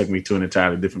journey took me to an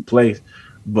entirely different place,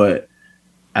 but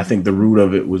I think the root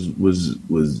of it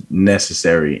was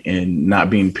necessary in not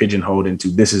being pigeonholed into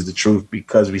this is the truth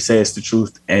because we say it's the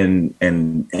truth, and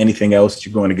anything else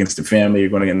you're going against the family, you're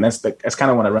going against. That's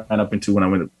kind of what I ran up into when I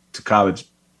went to college.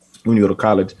 When you go to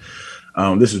college,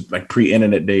 this was like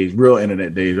pre-internet days, real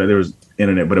internet days. Right? There was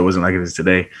internet, but it wasn't like it is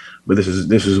today. But this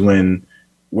was when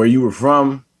where you were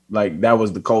from, like that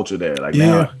was the culture there. Like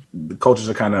now, the cultures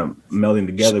are kind of melding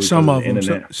together. Some of them,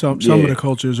 some of the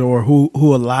cultures, or who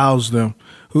allows them.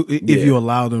 If you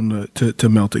allow them to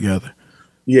melt together.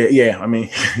 Yeah. I mean,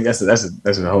 that's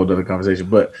a whole other conversation.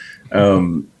 But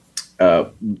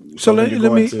so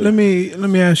let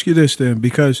me ask you this then,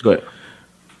 because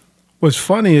what's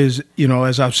funny is,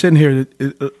 as I'm sitting here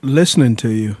listening to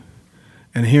you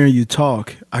and hearing you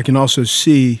talk, I can also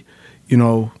see,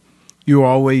 you were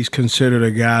always considered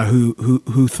a guy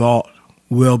who thought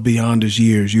well beyond his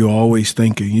years. You were always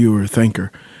thinking. You were a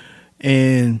thinker,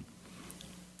 and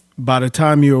by the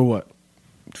time you were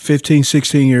 15,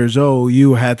 16 years old,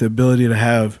 you had the ability to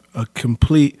have a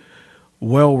complete,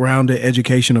 well-rounded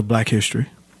education of Black history,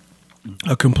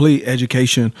 a complete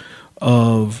education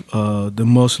of the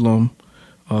Muslim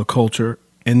culture,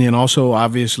 and then also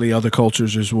obviously other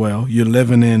cultures as well. You're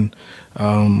living in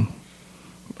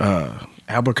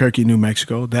Albuquerque, New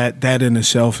Mexico. That in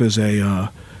itself is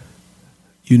a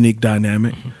unique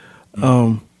dynamic.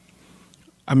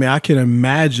 I mean, I can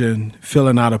imagine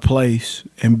feeling out of place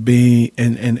and being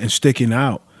and sticking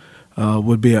out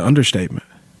would be an understatement.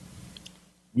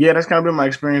 Yeah, that's kind of been my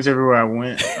experience everywhere I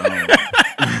went.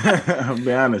 I'll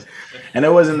be honest, and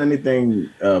it wasn't anything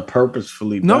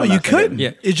purposefully done. No, you couldn't.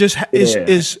 Yeah. It just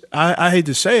is. I hate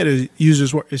to say it. It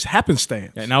uses word. It's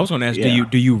happenstance. And I was going to ask,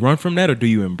 do you run from that or do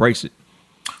you embrace it?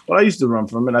 Well, I used to run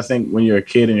from it. I think when you're a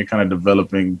kid and you're kind of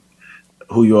developing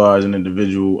who you are as an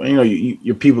individual, and,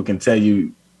 your people can tell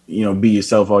you, be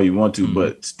yourself all you want to,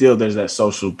 but still there's that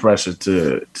social pressure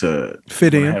to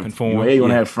fit in, conform. You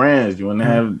want to have friends, you want to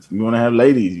have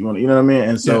ladies, you know what I mean?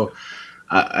 And so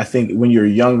I think when you're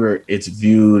younger, it's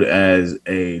viewed as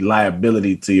a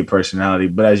liability to your personality,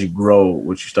 but as you grow,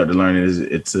 what you start to learn is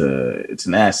it's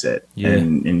an asset,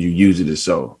 and you use it as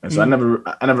so. And so I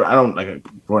don't like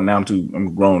growing now.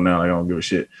 I'm grown now. Like, I don't give a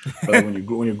shit. But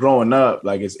when you're growing up,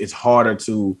 like it's harder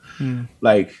to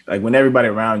like when everybody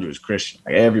around you is Christian,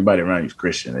 like everybody around you is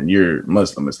Christian, and you're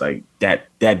Muslim. It's like that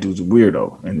dude's a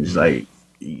weirdo, and it's like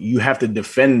you have to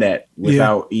defend that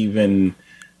without even.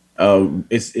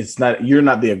 It's not, you're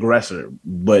not the aggressor,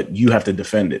 but you have to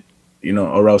defend it,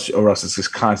 or else it's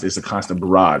just constant. It's a constant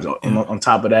barrage. On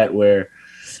top of that, where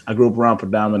I grew up around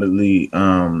predominantly,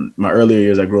 my earlier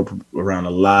years, I grew up around a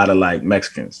lot of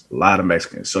Mexicans.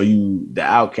 So the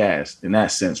outcast in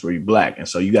that sense, where you're Black, and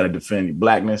so you got to defend your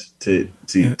Blackness to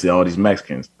all these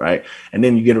Mexicans, right? And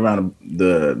then you get around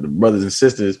the brothers and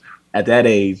sisters at that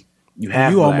age.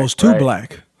 You almost too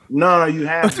Black. No, you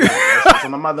have to. So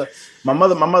my mother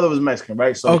was Mexican,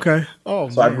 right? So okay. Oh,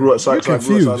 so man. I grew up. So I grew up.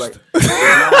 So I was like,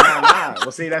 nah.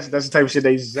 Well, see, that's the type of shit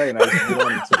they used to say. And I used to get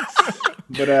on it too.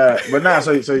 But nah.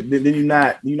 So then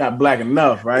you're not Black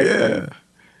enough, right? Yeah.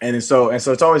 And so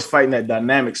it's always fighting that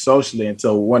dynamic socially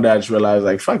until one day I just realized,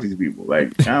 like, fuck these people.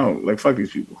 Like, fuck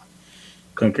these people.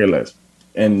 Couldn't care less.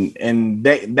 And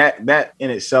that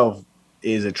in itself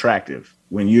is attractive.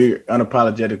 When you're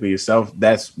unapologetically yourself,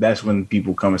 that's when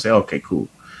people come and say, okay, cool.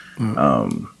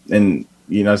 And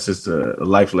it's just a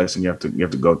life lesson you have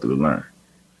to go through to learn.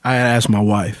 I had asked my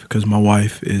wife, because my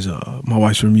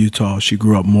wife's from Utah. She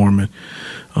grew up Mormon,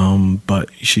 but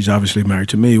she's obviously married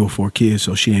to me with 4 kids,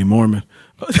 so she ain't Mormon.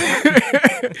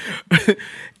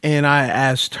 And I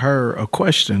asked her a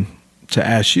question to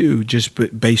ask you, just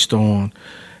based on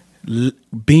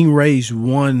being raised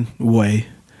one way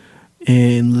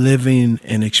and living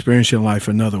and experiencing life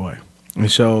another way.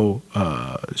 And so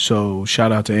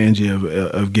shout out to Angie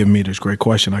of giving me this great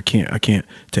question. I can't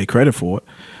take credit for it.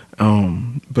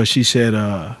 But she said,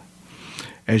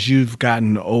 as you've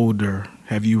gotten older,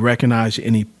 have you recognized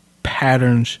any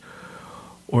patterns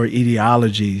or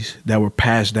ideologies that were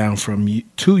passed down from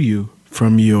you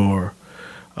from your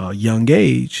young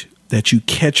age that you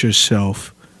catch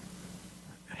yourself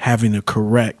having to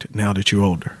correct now that you're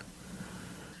older?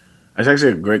 That's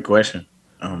actually a great question.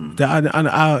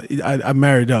 I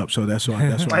married up, so that's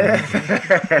why.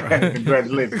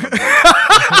 Congratulations.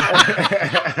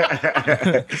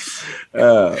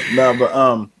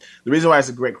 The reason why it's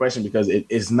a great question because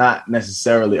it's not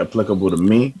necessarily applicable to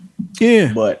me.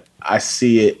 Yeah. But I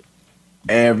see it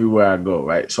everywhere I go.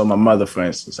 Right. So my mother, for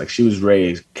instance, like she was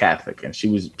raised Catholic, and she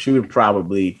would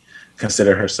probably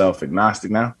consider herself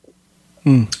agnostic now.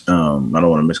 I don't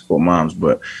want to misquote moms,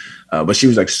 but she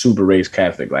was like super raised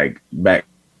Catholic, like back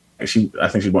I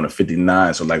think she was born in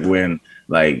 59. So like when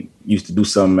like used to do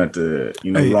something at the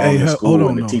wrong in school,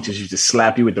 and the teachers used to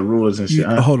slap you with the rulers and shit.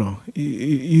 Hold on,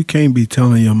 you can't be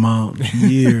telling your mom the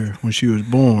year when she was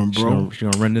born, bro. She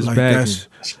gonna run this back.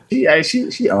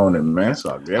 She owned it, man. That's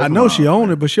all good. I know she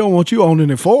owned it, but she don't want you owning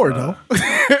it for her though.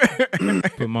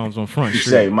 Put moms on front. You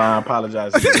say, "Mom, I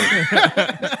apologize."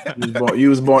 You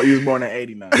was born in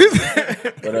 89.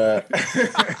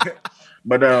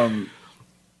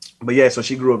 But yeah, so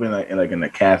she grew up in a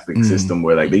Catholic system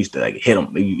where like they used to like hit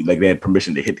them, they had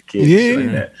permission to hit the kids, and shit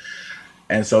like that.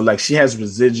 And so like she has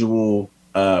residual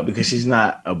because she's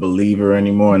not a believer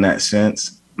anymore in that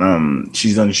sense.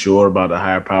 She's unsure about the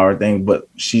higher power thing, but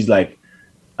she's like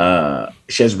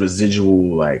she has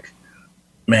residual like,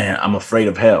 man, I'm afraid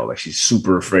of hell. Like she's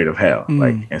super afraid of hell.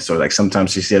 Like, and so like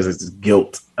sometimes she has this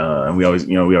guilt, and we always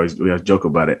joke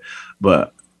about it.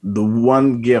 But the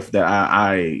one gift that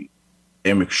I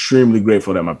am extremely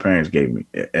grateful that my parents gave me,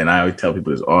 and I always tell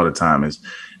people this all the time, is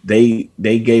they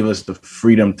gave us the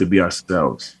freedom to be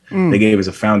ourselves. They gave us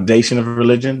a foundation of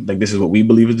religion. Like, this is what we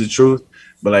believe is the truth,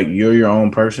 but like, you're your own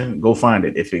person. Go find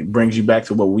it. If it brings you back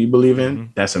to what we believe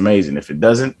in, that's amazing. If it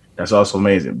doesn't, that's also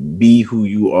amazing. Be who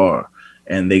you are.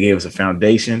 And they gave us a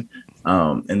foundation,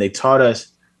 and they taught us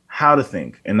how to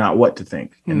think and not what to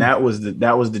think. And that was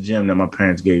the gem that my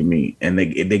parents gave me. And they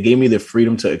gave me the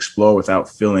freedom to explore without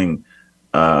feeling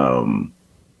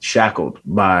shackled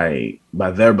by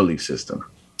their belief system.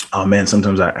 Oh man,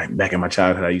 sometimes back in my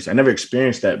childhood, I never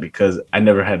experienced that because I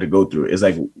never had to go through it. It's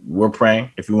like, we're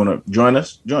praying. If you want to join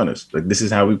us. Like, this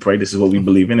is how we pray. This is what we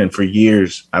believe in. And for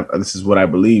years, this is what I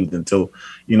believed until,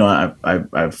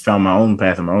 I found my own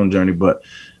path and my own journey. But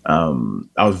I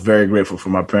was very grateful for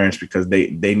my parents because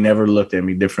they never looked at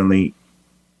me differently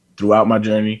throughout my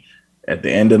journey. At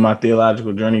the end of my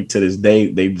theological journey to this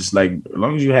day, they just like, as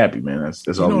long as you're happy, man,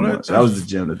 that's all we want. So that was the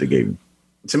gem that they gave me.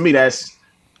 To me, that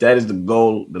is the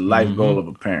goal, the life goal of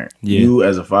a parent. Yeah. You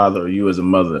as a father or you as a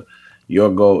mother,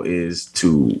 your goal is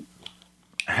to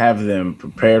have them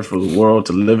prepared for the world,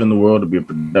 to live in the world, to be a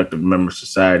productive member of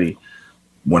society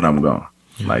when I'm gone.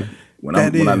 Like when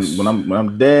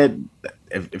I'm dead,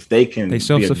 if they can be a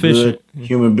good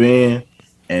human being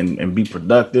and be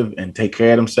productive and take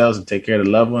care of themselves and take care of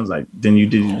the loved ones, like, then you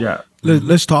did your job.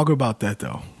 Let's talk about that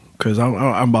though, because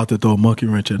I'm about to throw a monkey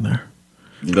wrench in there.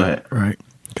 Go ahead. Right.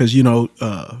 Because,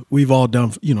 we've all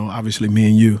done, obviously me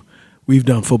and you, we've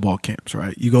done football camps,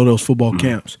 right? You go to those football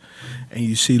camps and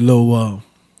you see little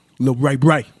Ray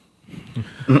Ray,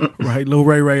 right? Little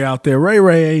Ray Ray out there. Ray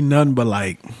Ray ain't nothing but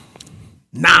like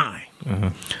 9.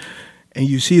 And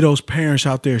you see those parents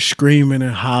out there screaming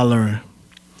and hollering,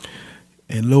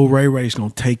 and little Ray Ray's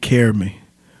going to take care of me,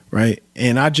 right?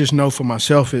 And I just know for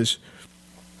myself is,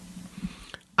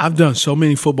 I've done so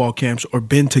many football camps or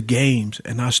been to games,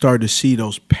 and I started to see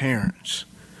those parents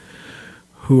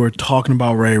who are talking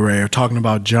about Ray Ray or talking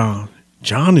about John.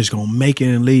 John is going to make it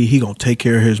in the league. He going to take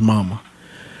care of his mama,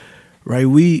 right?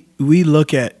 We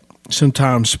look at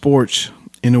sometimes sports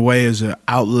in a way as an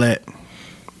outlet.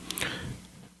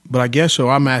 But I guess so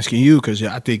I'm asking you, because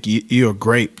I think you're a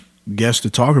great guest to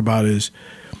talk about, is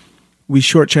we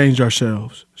shortchanged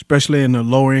ourselves, especially in the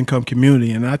lower income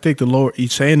community. And I think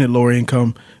saying that lower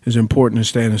income is important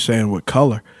instead of saying what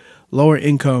color. Lower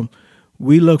income,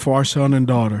 we look for our son and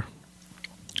daughter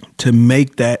to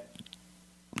make that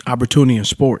opportunity in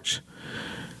sports.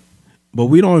 But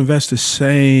we don't invest the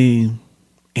same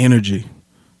energy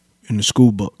in the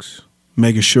school books,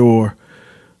 making sure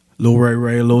Lil Ray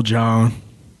Ray, Lil John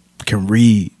can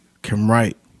read, can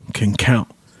write, can count.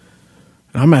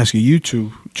 And I'm asking you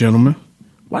two gentlemen,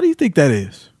 why do you think that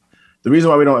is? The reason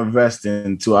why we don't invest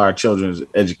into our children's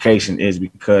education is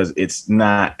because it's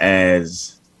not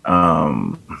as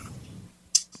our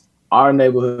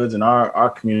neighborhoods and our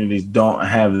communities don't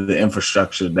have the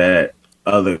infrastructure that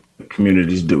other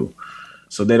communities do.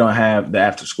 So they don't have the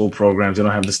after school programs. They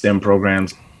don't have the STEM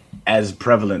programs as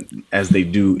prevalent as they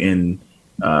do in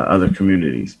other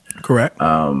communities. Correct.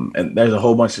 And there's a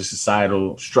whole bunch of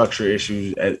societal structure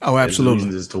issues. Absolutely. As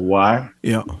reasons as to why.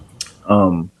 Yeah.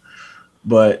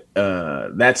 But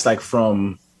that's like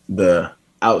from the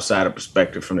outsider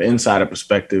perspective. From the insider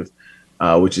perspective,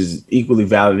 which is equally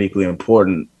valid, equally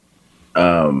important,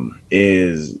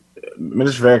 is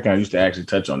Minister Farrakhan used to actually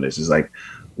touch on this. Is like,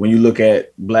 when you look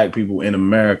at Black people in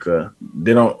America,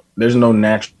 there's no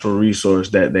natural resource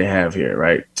that they have here,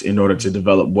 right, in order to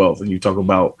develop wealth. And you talk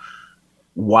about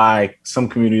why some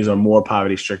communities are more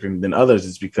poverty stricken than others.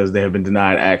 It's because they have been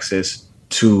denied access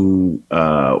to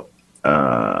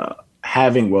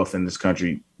having wealth in this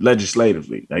country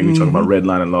legislatively. Like, you talk about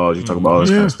redlining laws, you talk about all this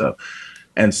kind of stuff.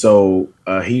 And so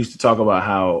he used to talk about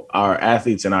how our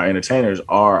athletes and our entertainers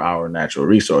are our natural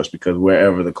resource, because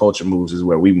wherever the culture moves is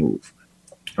where we move,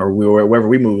 or wherever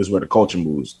we move is where the culture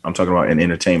moves. I'm talking about in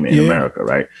entertainment in America,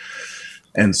 right?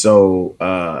 And so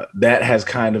that has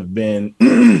kind of been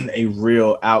a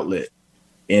real outlet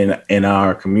in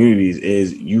our communities.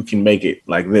 Is you can make it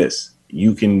like this.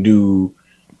 You can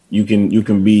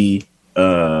be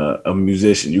a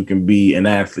musician, you can be an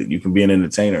athlete, you can be an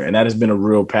entertainer, and that has been a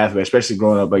real pathway. Especially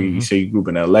growing up, like you say, you grew up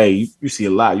in LA. You see a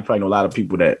lot. You probably know a lot of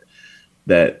people that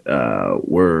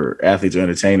were athletes or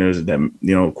entertainers that,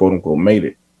 you know, quote unquote, made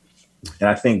it. And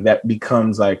I think that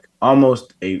becomes like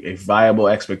almost a viable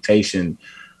expectation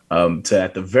to,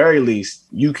 at the very least,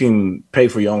 you can pay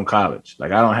for your own college.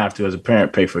 Like, I don't have to, as a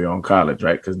parent, pay for your own college,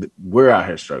 right? Because we're out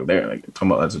here struggling. They're like,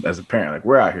 talking about as a parent, like,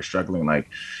 we're out here struggling. Like,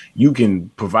 you can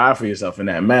provide for yourself in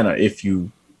that manner if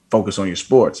you focus on your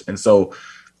sports. And so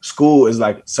school is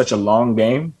like such a long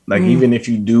game. Like, even if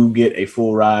you do get a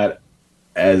full ride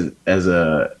in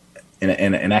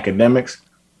academics,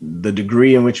 the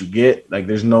degree in which you get, like,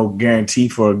 there's no guarantee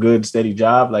for a good, steady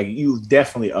job. Like, you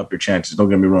definitely up your chances. Don't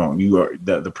get me wrong. You are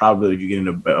the probability of you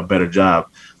getting a better job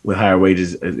with higher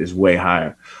wages is way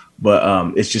higher.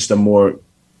 But it's just a more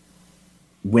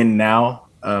win now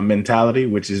mentality,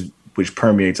 which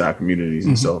permeates our communities.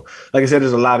 And so, like I said,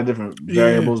 there's a lot of different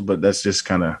variables, but that's just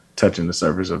kind of touching the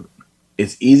surface of it. It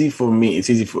was easy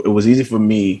for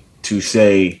me to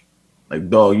say, like,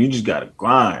 dog, you just gotta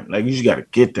grind. Like, you just gotta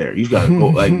get there. You just gotta go.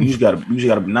 Like, you just gotta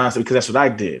nonstop, because that's what I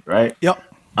did, right? Yep.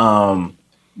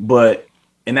 But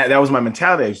that was my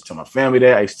mentality. I used to tell my family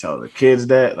that. I used to tell the kids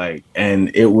that. Like, and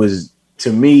it was,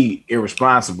 to me,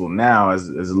 irresponsible now as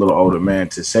a little older man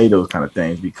to say those kind of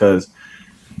things, because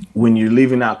when you're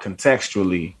leaving out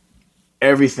contextually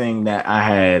everything that I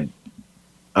had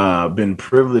been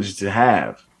privileged to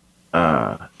have.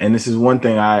 And this is one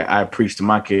thing I preach to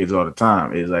my kids all the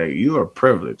time, is like, you are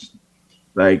privileged.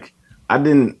 Like, I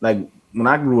didn't, like, when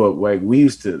I grew up, like, we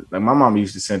used to, like, my mom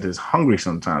used to send us hungry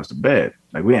sometimes to bed.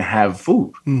 Like, we didn't have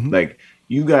food. Like,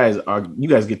 you guys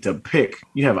get to pick.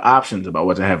 You have options about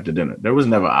what to have to dinner. There was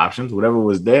never options. Whatever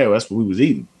was there, that's what we was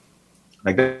eating.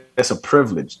 Like, that's a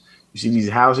privilege. You see these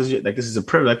houses, like, this is a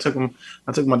privilege.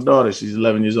 I took my daughter, she's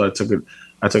 11 years old. I took her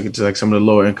to, like, some of the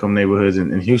lower income neighborhoods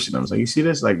in Houston. I was like, you see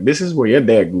this? Like, this is where your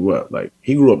dad grew up. Like,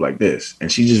 he grew up like this.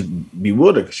 And she just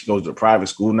bewildered because she goes to a private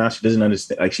school now. She doesn't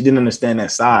understand, like, she didn't understand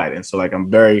that side. And so, like,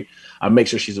 I make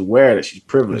sure she's aware that she's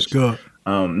privileged. That's good.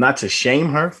 Not to shame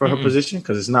her for her position,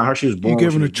 because it's not her. She was born. You're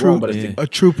giving a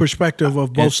true perspective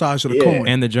of both sides of the coin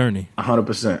and the journey.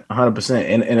 100%.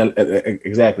 And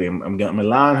exactly. I'm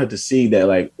allowing her to see that,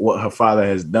 like, what her father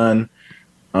has done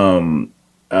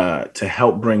to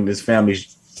help bring this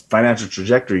family's financial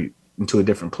trajectory into a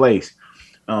different place.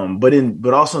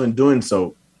 But also in doing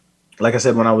so, like I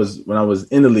said, when I was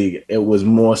in the league, it was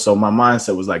more so my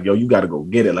mindset was like, yo, you got to go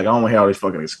get it. Like, I don't want to hear all these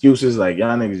fucking excuses. Like,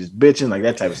 y'all niggas just bitching, like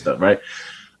that type of stuff, right?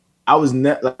 I was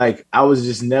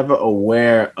just never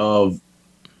aware of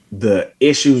the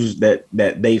issues that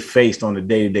they faced on a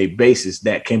day-to-day basis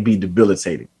that can be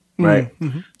debilitating, right?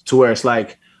 To where it's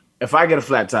like, if I get a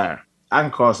flat tire, I can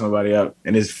call somebody up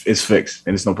and it's fixed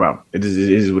and it's no problem. It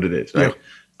is what it is, right? Yeah.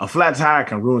 A flat tire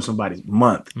can ruin somebody's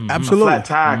month. Absolutely. A flat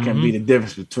tire can be the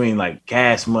difference between, like,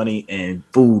 gas money and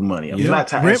food money. A flat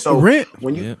tire. Rent.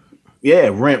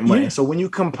 Rent money. So when you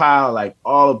compile, like,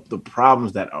 all of the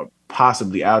problems that are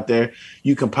possibly out there,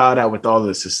 you compile that with all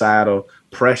the societal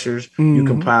pressures. You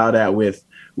compile that with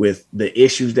the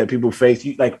issues that people face.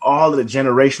 You, like, all of the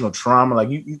generational trauma. Like,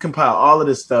 you compile all of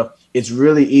this stuff. It's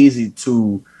really easy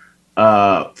to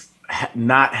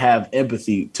not have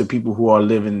empathy to people who are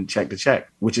living check to check,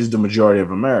 which is the majority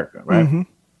of America, right?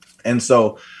 And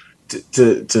so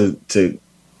to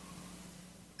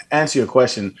answer your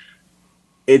question,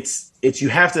 it's you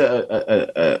have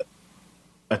to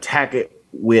attack it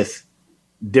with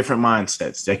different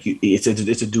mindsets. Like,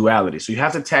 it's a duality. So you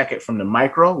have to attack it from the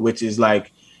micro, which is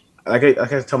like I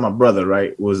tell my brother,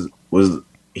 right, was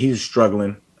he was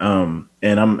struggling.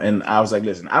 And I was like,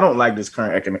 listen, I don't like this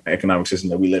current economic system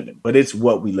that we live in, but it's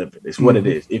what we live in. It's what it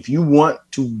is. If you want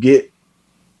to get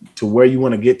to where you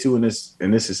want to get to in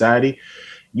this society,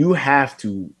 you have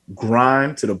to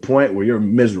grind to the point where you're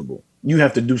miserable. You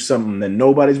have to do something that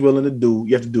nobody's willing to do.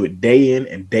 You have to do it day in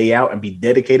and day out and be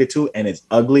dedicated to it. And it's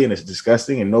ugly and it's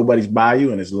disgusting and nobody's by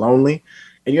you and it's lonely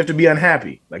and you have to be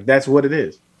unhappy. Like, that's what it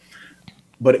is.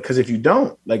 But because if you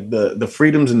don't, like, the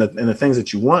freedoms and the things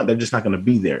that you want, they're just not going to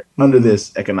be there under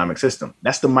this economic system.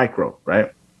 That's the micro,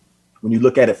 right? When you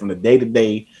look at it from the day to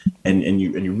day, and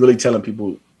you're really telling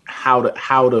people how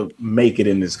to make it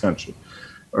in this country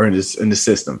or in this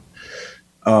system.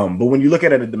 But when you look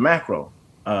at it at the macro,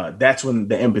 that's when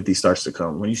the empathy starts to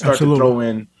come. When you start to throw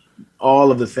in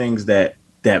all of the things that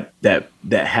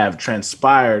have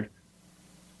transpired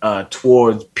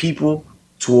towards people,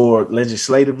 toward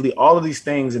legislatively, all of these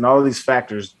things and all of these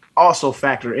factors also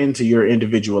factor into your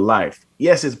individual life.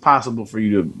 Yes, it's possible for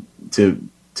you to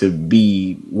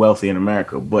be wealthy in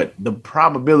America, but the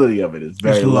probability of it is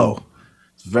very low.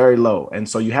 It's very low. And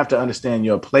so you have to understand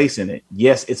your place in it.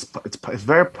 Yes, it's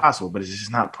very possible, but it's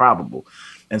just not probable.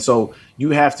 And so you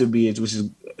have to be, which is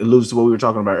alludes to what we were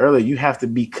talking about earlier, you have to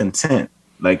be content,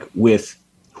 like, with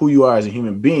who you are as a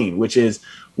human being, which is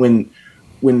when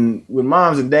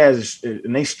moms and dads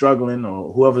and they struggling,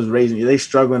 or whoever's raising you, they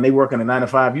struggling, they working a 9 to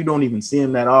 5, you don't even see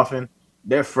them that often.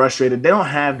 They're frustrated. They don't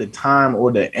have the time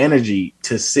or the energy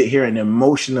to sit here and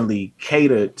emotionally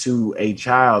cater to a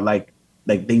child like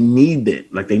they need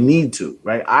it, like they need to,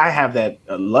 right? I have that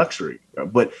luxury,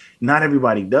 but not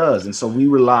everybody does. And so we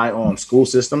rely on school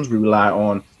systems. We rely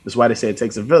on, that's why they say it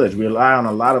takes a village. We rely on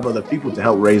a lot of other people to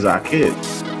help raise our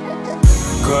kids.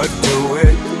 Cut to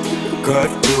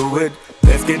it.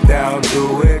 Let's get down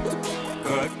to it.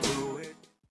 Cut to it.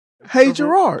 Hey,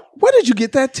 Gerard, where did you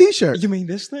get that T-shirt? You mean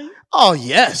this thing? Oh,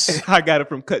 yes. I got it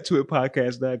from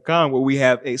cuttoitpodcast.com, where we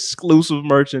have exclusive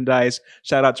merchandise.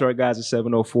 Shout out to our guys at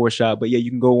 704 Shop. But yeah, you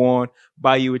can go on,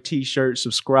 buy you a T-shirt,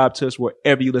 subscribe to us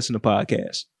wherever you listen to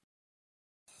podcasts.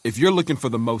 If you're looking for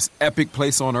the most epic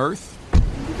place on earth,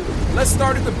 let's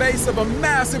start at the base of a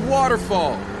massive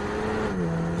waterfall.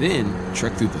 Then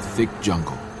trek through the thick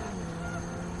jungle.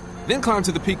 Then climb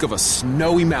to the peak of a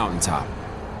snowy mountaintop.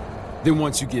 Then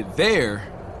once you get there,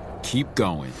 keep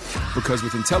going. Because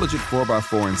with intelligent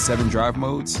 4x4 and 7 drive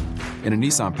modes and a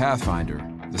Nissan Pathfinder,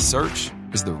 the search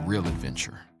is the real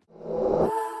adventure.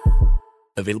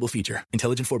 Available feature.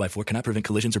 Intelligent 4x4 cannot prevent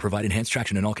collisions or provide enhanced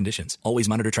traction in all conditions. Always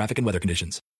monitor traffic and weather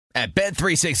conditions. At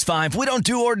Bet365, we don't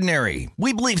do ordinary.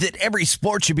 We believe that every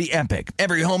sport should be epic.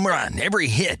 Every home run, every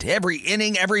hit, every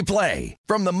inning, every play.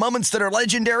 From the moments that are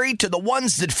legendary to the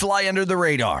ones that fly under the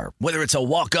radar. Whether it's a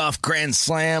walk-off grand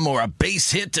slam or a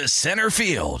base hit to center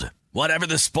field. Whatever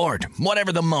the sport,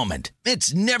 whatever the moment,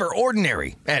 it's never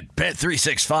ordinary at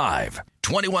Bet365.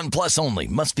 21 plus only.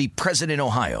 Must be present in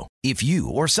Ohio. If you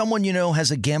or someone you know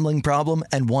has a gambling problem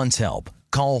and wants help,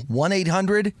 call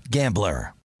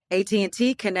 1-800-GAMBLER.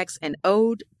 AT&T connects an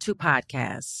ode to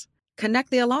podcasts. Connect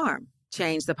the alarm.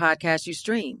 Change the podcast you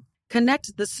stream.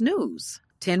 Connect the snooze.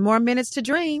 10 more minutes to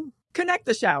dream. Connect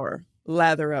the shower.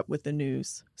 Lather up with the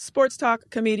news. Sports talk,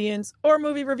 comedians, or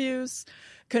movie reviews.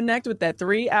 Connect with that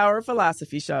 3-hour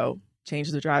philosophy show.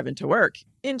 Change the drive into work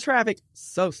in traffic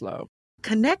so slow.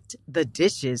 Connect the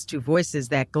dishes to voices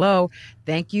that glow.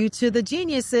 Thank you to the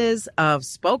geniuses of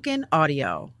spoken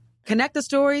audio. Connect the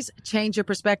stories, change your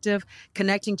perspective.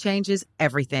 Connecting changes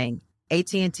everything.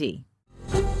 AT&T.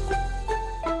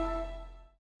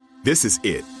 This is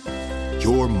it.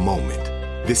 Your moment.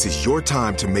 This is your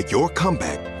time to make your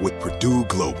comeback with Purdue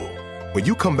Global. When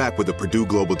you come back with a Purdue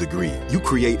Global degree, you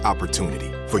create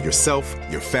opportunity for yourself,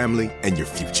 your family, and your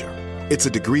future. It's a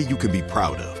degree you can be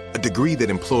proud of, a degree that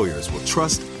employers will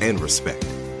trust and respect.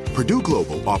 Purdue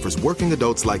Global offers working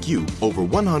adults like you over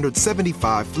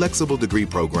 175 flexible degree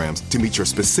programs to meet your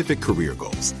specific career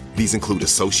goals. These include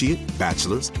associate,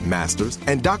 bachelor's, master's,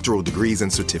 and doctoral degrees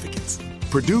and certificates.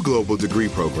 Purdue Global degree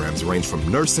programs range from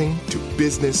nursing to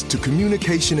business to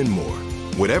communication and more.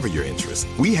 Whatever your interest,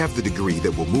 we have the degree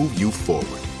that will move you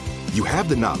forward. You have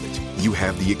the knowledge, you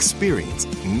have the experience.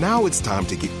 Now it's time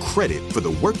to get credit for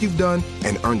the work you've done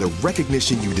and earn the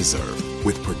recognition you deserve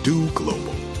with Purdue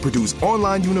Global, Purdue's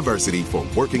online university for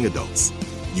working adults.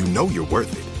 You know you're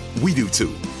worth it. We do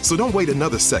too. So don't wait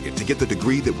another second to get the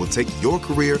degree that will take your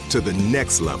career to the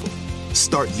next level.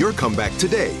 Start your comeback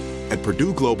today at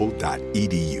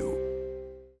purdueglobal.edu.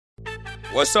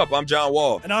 What's up? I'm John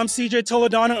Wall. And I'm CJ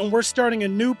Toledano, and we're starting a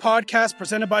new podcast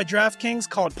presented by DraftKings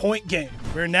called Point Game.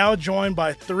 We're now joined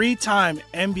by 3-time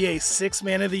NBA Sixth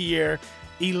Man of the Year,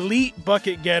 elite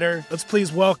bucket getter. Let's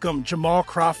please welcome Jamal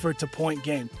Crawford to Point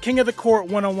Game. King of the Court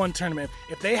one-on-one tournament.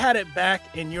 If they had it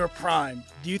back in your prime,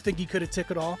 do you think you could have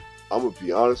took it all? I'm going to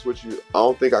be honest with you. I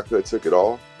don't think I could have took it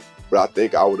all, but I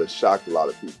think I would have shocked a lot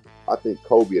of people. I think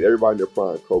Kobe and everybody in their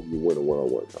prime, Kobe would win a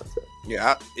one-on-one contest.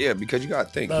 Yeah, because you got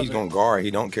to think, he's going to guard.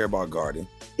 He don't care about guarding.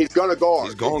 He's going to guard.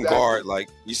 He's going to guard. Like,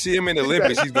 you see him in the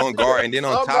Olympics, he's going to guard. And then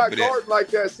on top of that. I'm not guarding like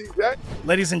that, CJ.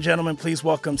 Ladies and gentlemen, please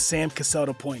welcome Sam Cassell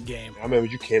to Point Game. I remember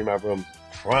you came in my room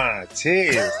crying,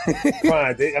 tears,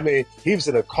 crying. I mean, he was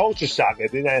in a culture shock. And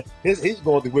then he's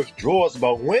going through withdrawals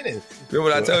about winning.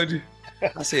 Remember what I told you?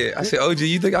 I said, OG,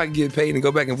 you think I can get paid and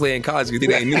go back and play in college because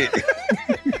it ain't it?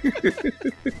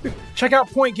 Check out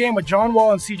Point Game with John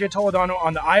Wall and CJ Toledano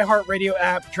on the iHeartRadio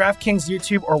app, DraftKings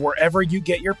YouTube, or wherever you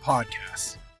get your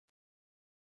podcasts.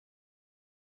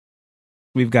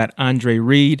 We've got Andre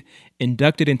Reed,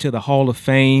 inducted into the Hall of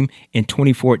Fame in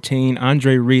 2014.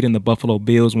 Andre Reed and the Buffalo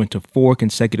Bills went to 4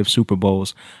 consecutive Super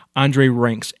Bowls. Andre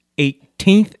ranks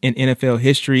 18th in NFL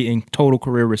history in total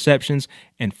career receptions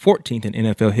and 14th in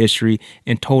NFL history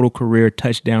in total career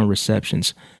touchdown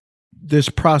receptions. This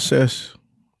process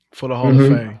for the Hall of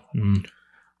Fame,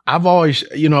 I've always,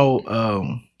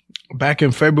 back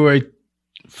in February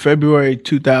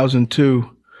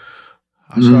 2002,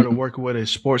 I started working with a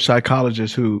sports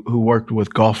psychologist who worked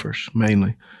with golfers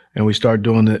mainly. And we started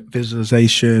doing the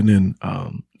visualization and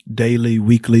daily,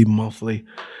 weekly, monthly,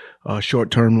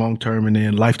 short-term, long-term, and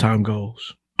then lifetime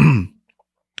goals.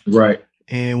 Right.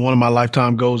 And one of my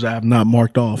lifetime goals I have not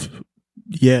marked off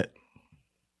yet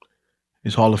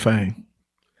is Hall of Fame.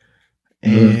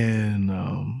 And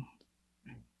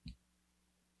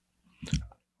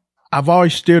I've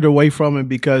always steered away from it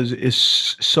because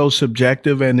it's so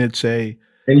subjective and it's a.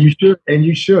 And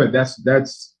you should.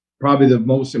 That's probably the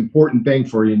most important thing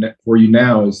for you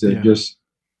now is to just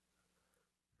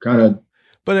kind of.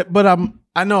 But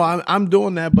I'm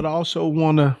doing that, but I also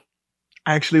want to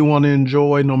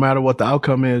enjoy, no matter what the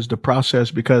outcome is, the process,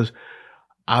 because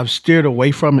I've steered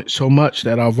away from it so much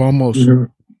that I've almost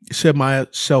set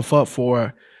myself up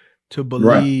to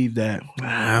believe that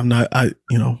I'm not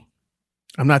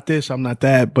this, I'm not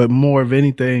that, but more of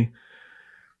anything,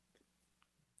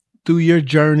 through your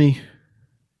journey,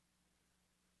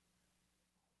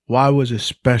 why was it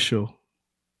special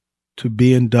to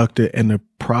be inducted and the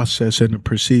process and the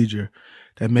procedure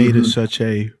that made it such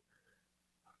a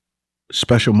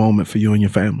special moment for you and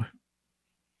your family?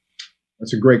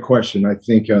 That's a great question. I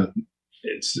think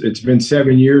it's been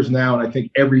 7 years now, and I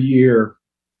think every year,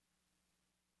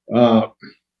 and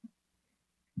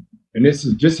this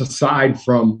is just aside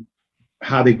from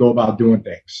how they go about doing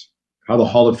things, how the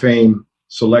Hall of Fame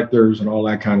selectors and all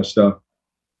that kind of stuff,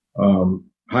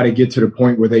 how they get to the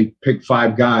point where they pick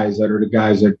 5 guys that are the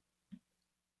guys that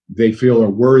they feel are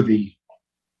worthy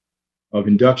of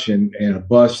induction and a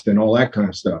bust and all that kind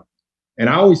of stuff. And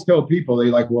I always tell people, they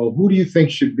like, well, who do you think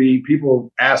should be,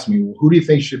 people ask me, well, who do you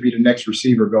think should be the next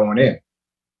receiver going in?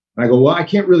 And I go, well, I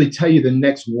can't really tell you the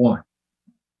next one,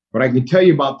 but I can tell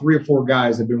you about 3 or 4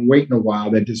 guys that have been waiting a while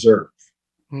that deserve.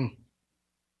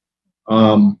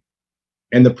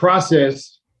 And the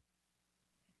process,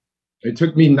 it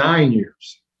took me 9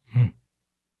 years.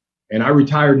 And I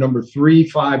retired number 3,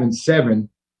 5, and 7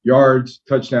 yards,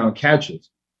 touchdown catches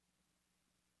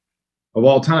of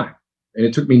all time. And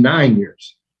it took me 9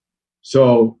 years.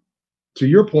 So to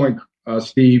your point,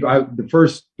 Steve, the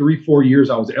first 3-4 years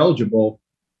I was eligible,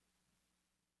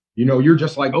 you're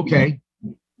just like, okay,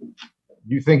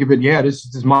 you think of it, this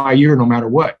is my year no matter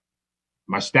what.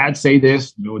 My stats say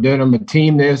this, then I'm a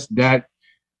team this, that.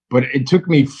 But it took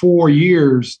me 4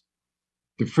 years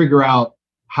to figure out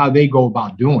how they go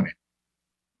about doing it.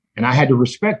 And I had to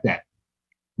respect that,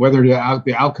 whether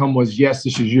the outcome was, yes,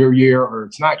 this is your year or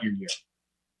it's not your year.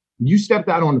 You stepped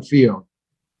out on the field.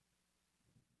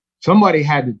 Somebody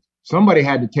had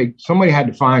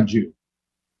to find you,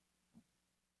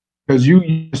 because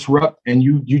you disrupt and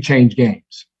you change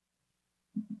games.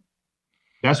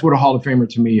 That's what a Hall of Famer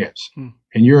to me is.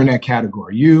 And you're in that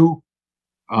category. You,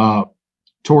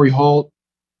 Torrey Holt,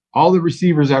 all the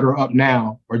receivers that are up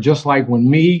now are just like when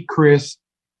me, Chris,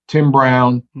 Tim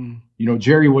Brown,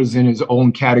 Jerry was in his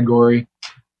own category.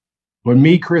 But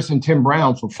me, Chris, and Tim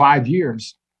Brown for 5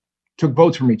 years took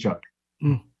votes from each other.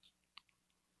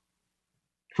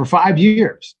 For 5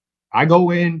 years. I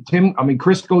go in,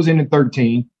 Chris goes in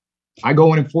 13. I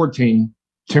go in 14.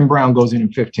 Tim Brown goes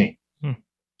in 15.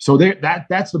 So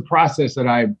that's the process that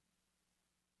I'm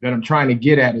trying to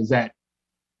get at, is that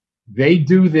they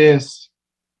do this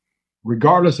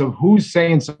regardless of who's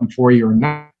saying something for you or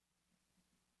not.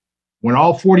 When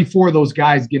all 44 of those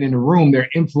guys get in the room, they're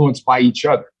influenced by each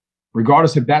other,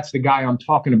 regardless if that's the guy I'm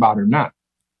talking about or not.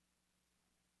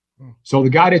 So the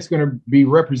guy that's going to be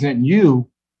representing you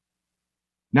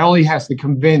not only has to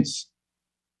convince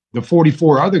the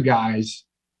 44 other guys,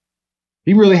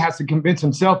 he really has to convince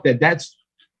himself that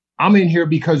I'm in here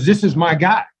because this is my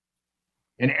guy.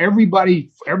 And every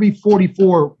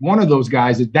 44, one of those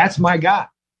guys, that's my guy.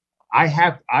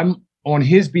 I'm on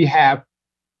his behalf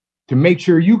to make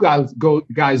sure you guys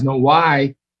know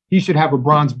why he should have a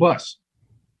bronze bust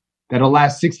that'll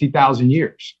last 60,000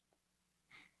 years.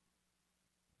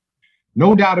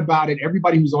 No doubt about it.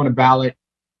 Everybody who's on a ballot,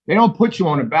 they don't put you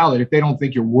on a ballot if they don't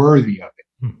think you're worthy of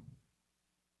it.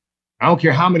 I don't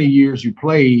care how many years you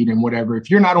played and whatever.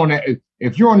 If you're not on that,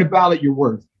 if you're on the ballot, you're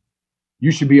worth.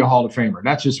 You should be a Hall of Famer.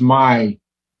 That's just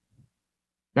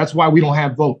that's why we don't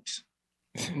have votes.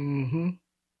 Mm-hmm.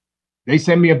 They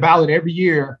send me a ballot every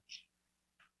year.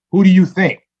 Who do you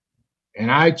think?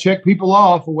 And I check people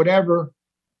off or whatever.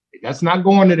 That's not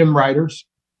going to them writers.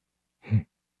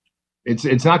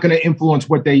 It's not going to influence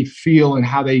what they feel and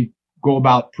how they go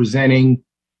about presenting,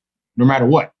 no matter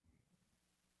what.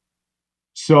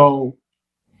 So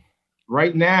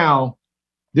right now,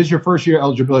 this is your first year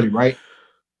eligibility, right?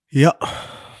 Yep.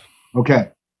 Okay.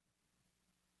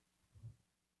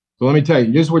 So let me tell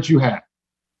you, this is what you have.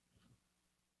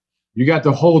 You got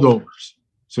the holdovers.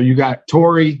 So you got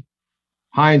Torrey,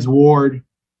 Hines Ward,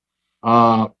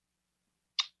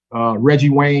 Reggie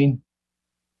Wayne.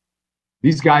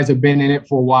 These guys have been in it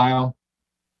for a while.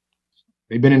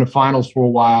 They've been in the finals for a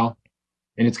while.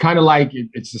 And it's kind of like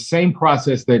it's the same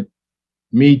process that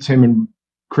me, Tim, and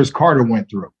Chris Carter went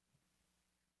through.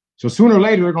 So sooner or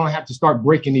later, they're going to have to start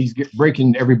breaking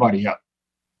everybody up.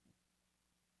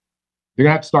 They're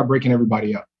going to have to start breaking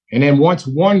everybody up. And then once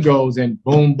one goes, and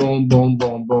boom, boom, boom,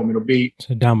 boom, boom, it's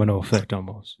a domino effect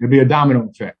almost. It'll be a domino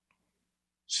effect.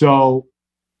 So,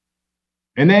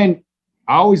 and then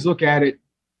I always look at it,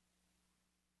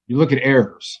 you look at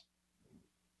errors,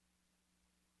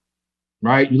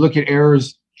 right? You look at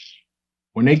errors.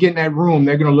 When they get in that room,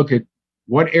 they're going to look at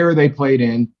what error they played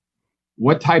in,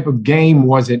 what type of game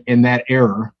was it in that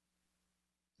error.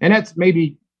 And that's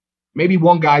maybe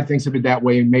one guy thinks of it that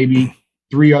way, and maybe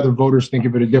 3 other voters think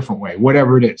of it a different way,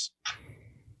 whatever it is.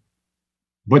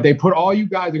 But they put all you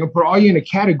guys, they're going to put all you in a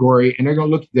category, and they're going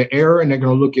to look at the error, and they're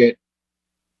going to look at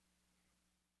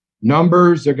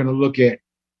numbers. They're going to look at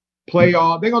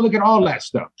playoff. They're going to look at all that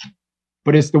stuff.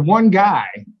 But it's the one guy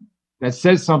that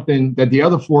says something that the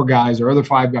other 4 guys or other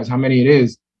 5 guys, how many it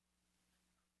is,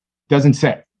 doesn't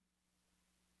say.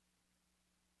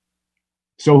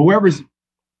 So whoever's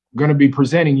going to be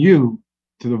presenting you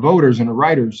to the voters and the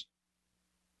writers,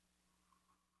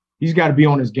 he's got to be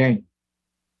on his game.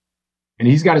 And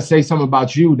he's got to say something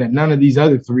about you that none of these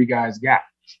other 3 guys got.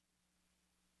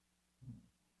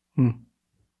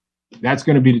 That's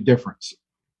going to be the difference.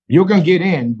 You're going to get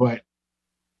in, but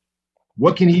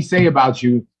what can he say about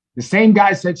you? The same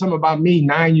guy said something about me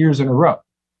 9 years in a row.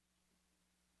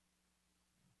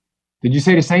 Did you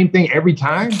say the same thing every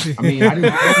time? I mean, I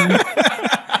didn't.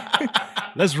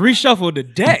 Let's reshuffle the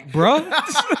deck, bro.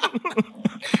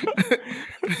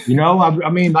 You know, I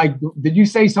mean, like, did you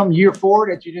say something year 4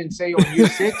 that you didn't say on year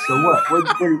 6 or what?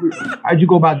 How'd you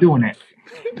go about doing that?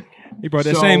 He brought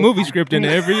that same movie script in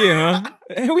there every year, huh?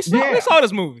 Hey, we saw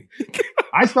this movie.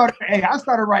 I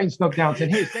started writing stuff down,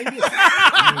 saying, hey, say this.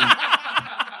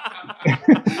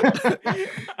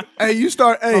 Hey, you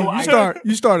start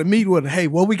a meet with him. Hey,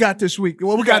 what we got this week?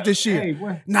 What we got this year?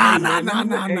 Hey, nah.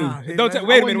 Don't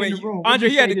wait a minute. Andre,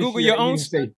 you had to Google your own.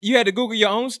 You had to Google your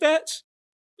own stats.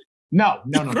 No.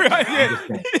 Let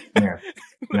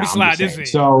me slide this in.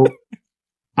 So,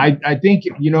 I think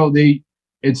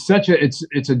it's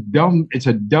a dumb.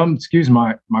 Excuse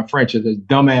my French. It's a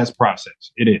dumbass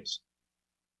process. It is,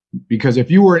 because if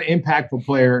you were an impactful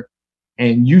player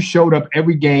and you showed up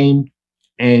every game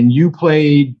and you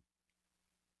played,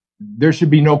 there should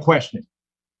be no question.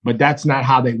 But that's not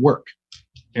how they work.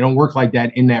 They don't work like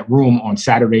that in that room on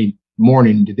Saturday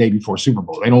morning, the day before Super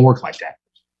Bowl. They don't work like that.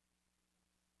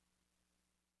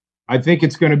 I think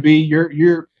it's going to be you're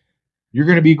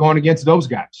going to be going against those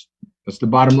guys. That's the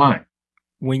bottom line.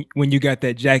 When you got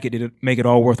that jacket, did it make it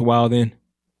all worthwhile then?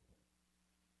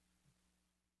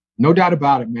 No doubt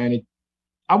about it, man.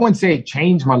 I wouldn't say it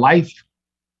changed my life.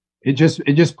 It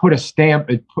just put a stamp.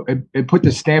 It put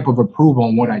the stamp of approval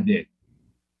on what I did.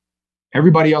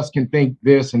 Everybody else can think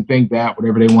this and think that,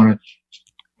 whatever they want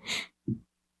to.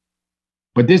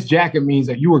 But this jacket means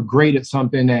that you were great at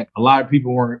something that a lot of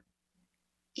people weren't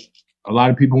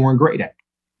great at.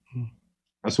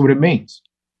 That's what it means.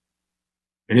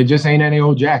 And it just ain't any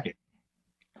old jacket.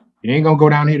 You ain't gonna go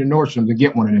down here to Nordstrom's and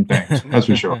get one of them things. That's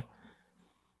for sure.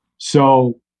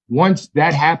 So once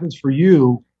that happens for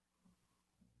you,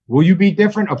 will you be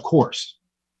different? Of course.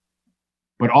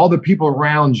 But all the people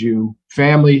around you,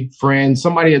 family, friends,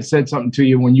 somebody had said something to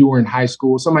you when you were in high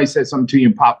school, somebody said something to you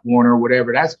in Pop Warner or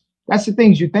whatever. That's the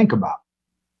things you think about.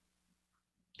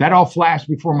 That all flashed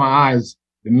before my eyes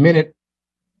the minute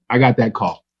I got that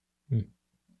call.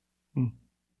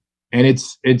 And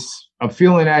it's a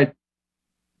feeling that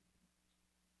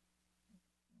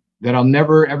I'll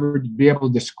never, ever be able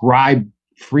to describe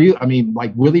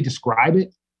really describe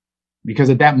it. Because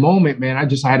at that moment, man, I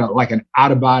just had an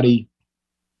out-of-body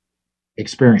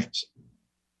experience.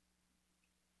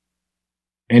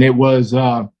 And it was,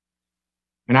 and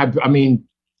I mean,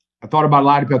 I thought about a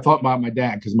lot of people. I thought about my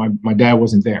dad because my dad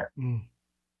wasn't there.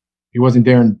 He wasn't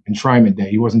there in enshrinement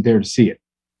day. He wasn't there to see it.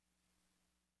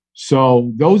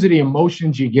 So those are the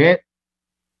emotions you get.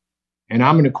 And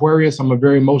I'm an Aquarius. I'm a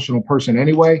very emotional person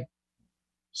anyway.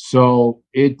 So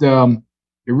it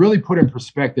really put in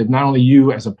perspective not only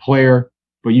you as a player,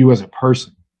 but you as a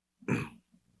person.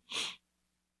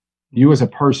 You as a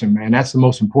person, man, that's the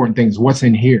most important thing is what's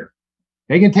in here.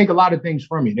 They can take a lot of things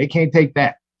from you. They can't take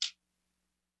that.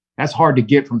 That's hard to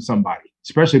get from somebody,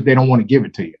 especially if they don't want to give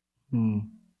it to you.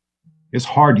 It's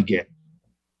hard to get.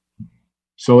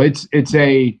 So it's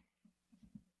and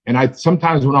I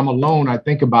sometimes when I'm alone, I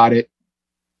think about it.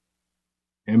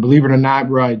 And believe it or not,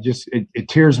 bro, it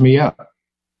tears me up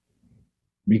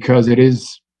because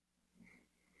it's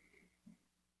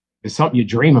something you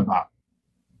dream about.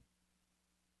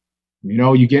 You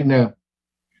know, you get they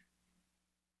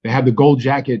have the gold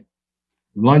jacket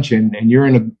luncheon and you're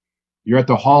at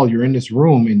the hall, you're in this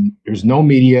room and there's no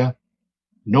media.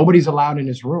 Nobody's allowed in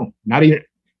this room. Not even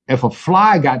if a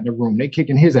fly got in the room, they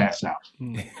kicking his ass out.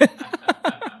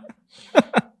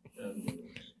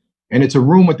 And it's a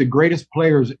room with the greatest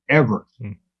players ever.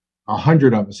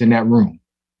 100 of us in that room.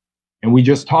 And we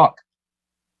just talk.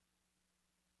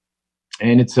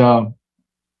 And it's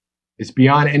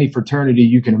beyond any fraternity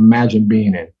you can imagine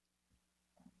being in.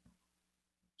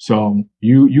 So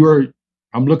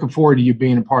I'm looking forward to you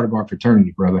being a part of our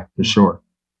fraternity, brother, for sure.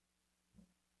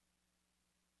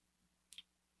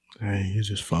 Hey, you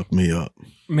just fucked me up.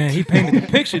 Man, he painted the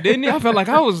picture, didn't he? I felt like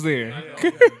I was there.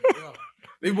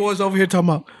 These boys over here talking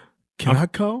about, can I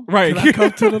come? Right. Can I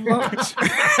come to the lunch?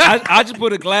 I just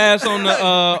put a glass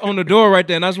on the door right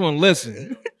there, and I just want to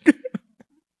listen.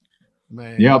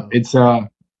 Man. Yep. It's I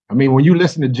mean, when you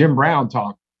listen to Jim Brown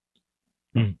talk,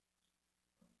 you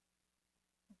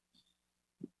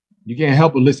can't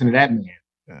help but listen to that man.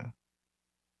 Yeah.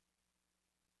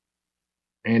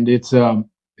 And it's a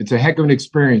heck of an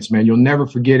experience, man. You'll never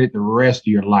forget it the rest of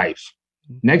your life.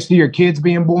 Next to your kids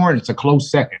being born, it's a close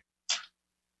second.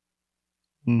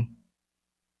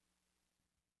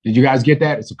 Did you guys get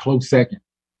that? It's a close second.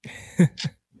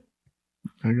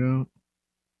 I go.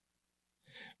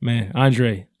 Man,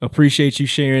 Andre, appreciate you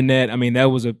sharing that. I mean,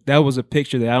 that was a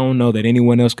picture that I don't know that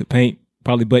anyone else could paint,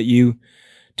 probably but you,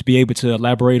 to be able to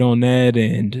elaborate on that.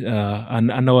 And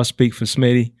I know I speak for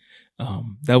Smitty.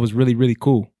 That was really, really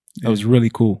cool. That was really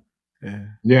cool.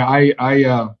 Yeah,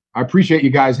 I appreciate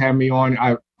you guys having me on.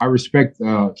 I respect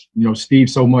Steve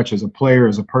so much as a player,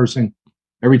 as a person.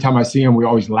 Every time I see him, we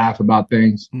always laugh about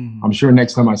things. I'm sure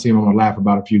next time I see him, I'm gonna laugh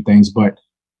about a few things. But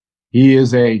he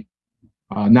is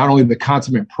not only the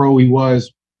consummate pro he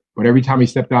was, but every time he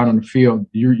stepped out on the field,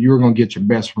 you were gonna get your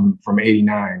best from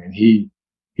 '89, and he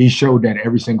showed that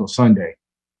every single Sunday.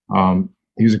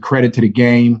 He was a credit to the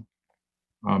game,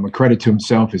 a credit to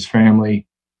himself, his family,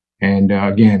 and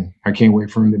again, I can't wait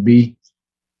for him to be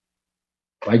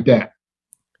like that.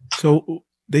 So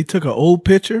they took an old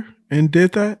picture and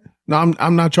did that? No,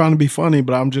 I'm not trying to be funny,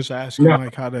 but I'm just asking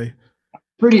like how they.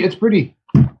 It's pretty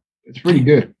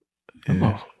good.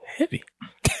 Yeah. Heavy.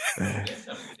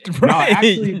 No,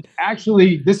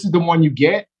 actually, this is the one you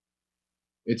get.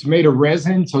 It's made of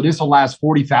resin, so this will last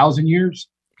 40,000 years.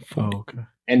 Oh, okay.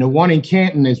 And the one in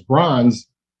Canton is bronze,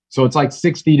 so it's like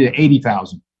 60 to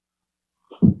 80,000.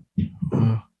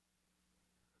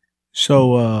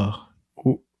 So,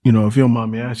 if you don't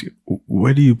mind me asking,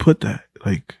 where do you put that?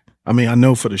 Like, I mean, I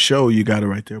know for the show you got it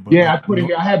right there, but yeah, I put it.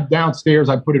 I have downstairs.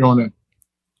 I put it on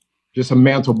just a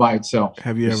mantle by itself.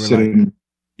 Have you ever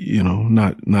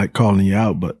not calling you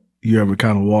out, but you ever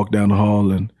kind of walk down the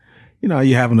hall and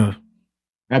you having a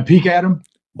peek at him,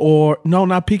 or no,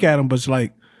 not peek at him, but it's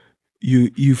like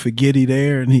you forget he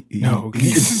there and you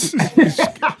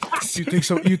think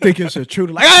so? You think it's a true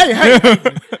like hey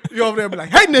you over there be like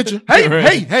hey ninja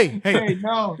hey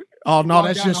no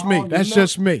that's just me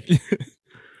just me.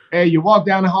 Hey, you walk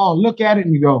down the hall and look at it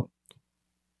and you go,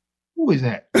 who is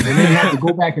that? And then you have to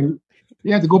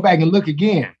go back and look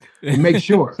again and make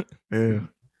sure. Yeah.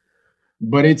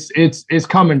 But it's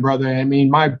coming, brother. I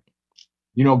mean,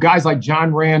 guys like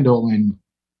John Randall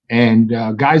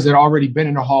and guys that already been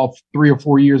in the hall 3 or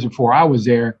 4 years before I was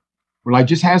there were like,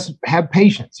 just have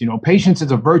patience. Patience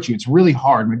is a virtue. It's really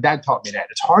hard. My dad taught me that.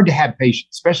 It's hard to have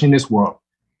patience, especially in this world.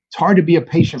 It's hard to be a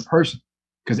patient person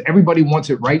because everybody wants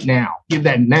it right now. Give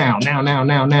that now.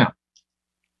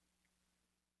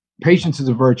 Patience is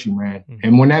a virtue, man.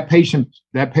 And when that patience,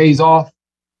 that pays off,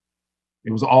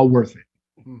 it was all worth it.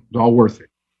 It was all worth it.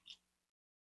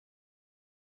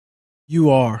 You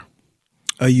are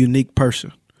a unique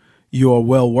person. You are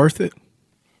well worth it.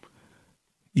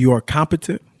 you are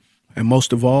competent, and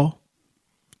most of all,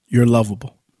 you're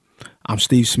lovable. I'm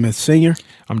Steve Smith Sr.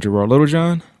 I'm Gerard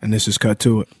Littlejohn. And this is Cut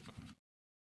to It.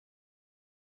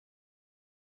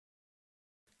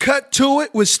 Cut to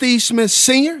It with Steve Smith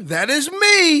Sr., that is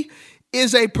me,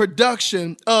 is a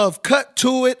production of Cut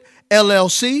to It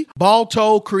LLC,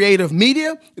 Balto Creative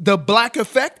Media, The Black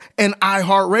Effect, and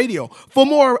iHeartRadio. For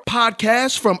more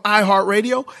podcasts from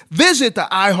iHeartRadio, visit the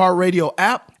iHeartRadio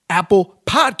app, Apple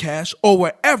Podcasts, or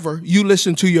wherever you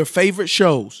listen to your favorite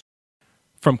shows.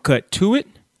 From Cut to It,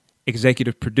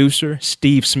 executive producer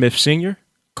Steve Smith Sr.,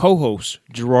 co-host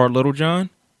Gerard Littlejohn,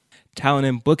 talent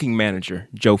and booking manager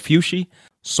Joe Fucci,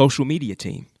 social media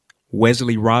team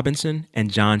Wesley Robinson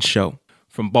and John Show.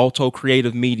 From Balto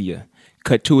Creative Media,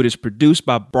 Cut to It is produced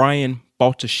by Brian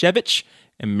Baltashevich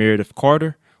and Meredith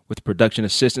Carter, with production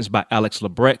assistance by Alex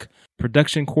Lebrecht,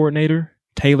 production coordinator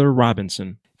Taylor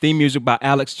Robinson. Theme music by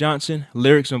Alex Johnson,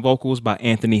 lyrics and vocals by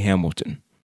Anthony Hamilton.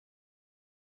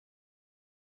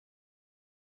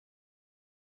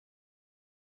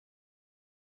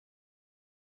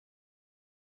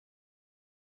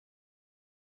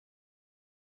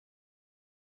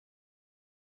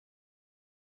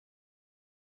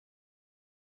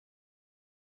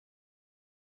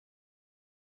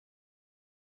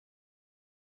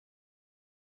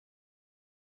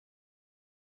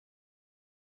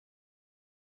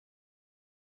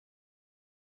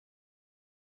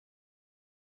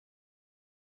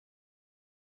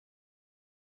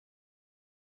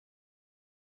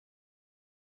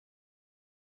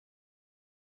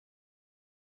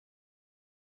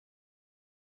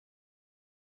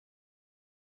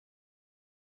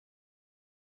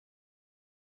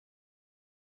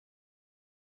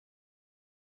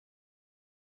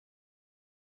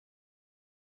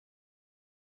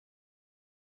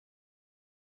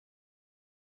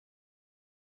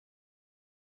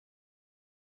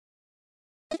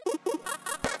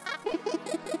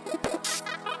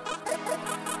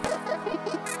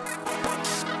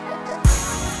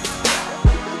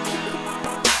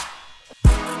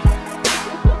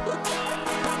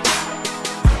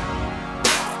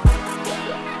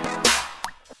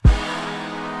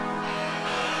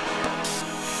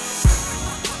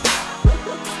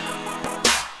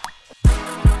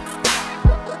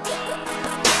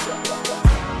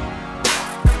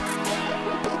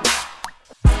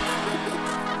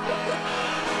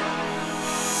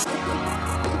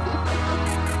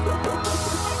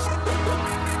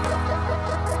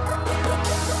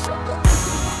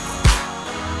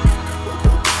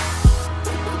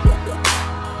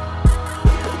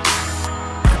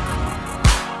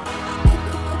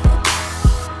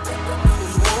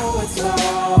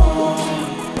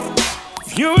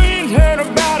 If you ain't heard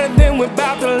about it, then we're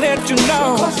about to let you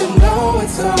know. 'Cause you know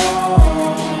it's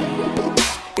on.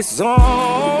 It's on.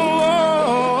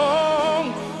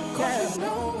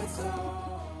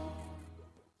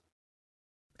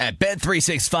 At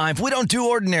Bet365, we don't do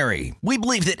ordinary. We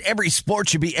believe that every sport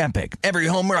should be epic. Every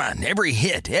home run, every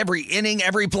hit, every inning,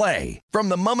 every play. From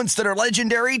the moments that are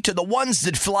legendary to the ones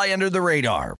that fly under the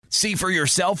radar. See for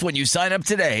yourself when you sign up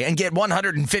today and get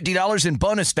 $150 in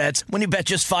bonus bets when you bet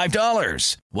just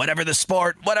 $5. Whatever the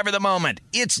sport, whatever the moment,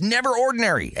 it's never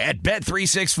ordinary at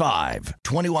Bet365.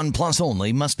 21 plus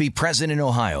only. Must be present in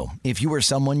Ohio. If you or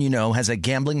someone you know has a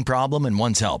gambling problem and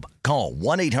wants help, call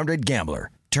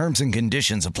 1-800-GAMBLER. Terms and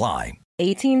conditions apply.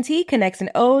 AT&T connects an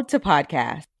ode to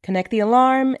podcast. Connect the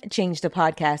alarm, change the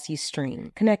podcast you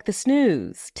stream. Connect the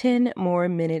snooze, 10 more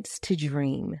minutes to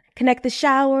dream. Connect the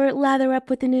shower, lather up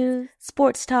with the news,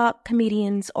 sports talk,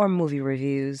 comedians, or movie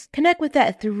reviews. Connect with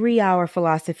that 3-hour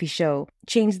philosophy show.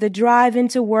 Change the drive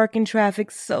into work and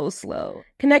traffic so slow.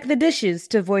 Connect the dishes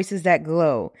to voices that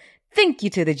glow. Thank you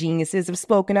to the geniuses of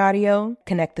spoken audio.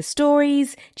 Connect the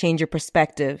stories, change your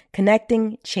perspective.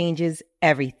 Connecting changes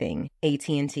everything.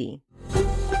 AT&T.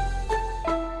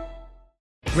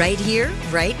 Right here,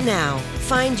 right now.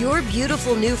 Find your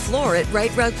beautiful new floor at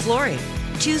Right Rug Flooring.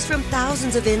 Choose from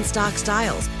thousands of in-stock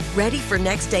styles, ready for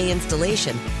next day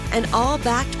installation, and all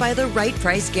backed by the right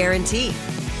price guarantee.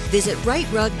 Visit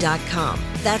rightrug.com.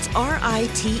 That's RITERUG.com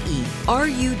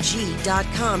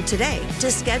today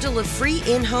to schedule a free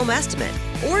in-home estimate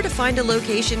or to find a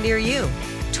location near you.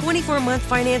 24-month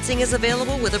financing is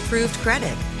available with approved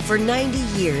credit. For 90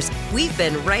 years, we've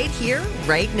been right here,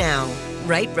 right now.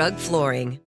 Right Rug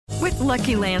Flooring. With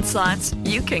Lucky Land Slots,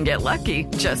 you can get lucky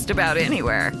just about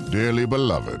anywhere. Dearly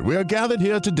beloved, we are gathered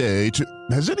here today to...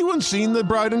 Has anyone seen the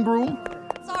bride and groom?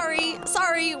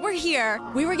 Sorry, we're here.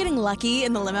 We were getting lucky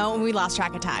in the limo and we lost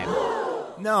track of time.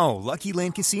 No, Lucky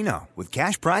Land Casino, with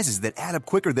cash prizes that add up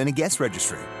quicker than a guest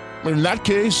registry. In that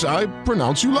case, I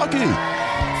pronounce you lucky.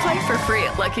 Play for free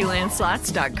at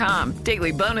LuckyLandSlots.com.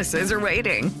 Daily bonuses are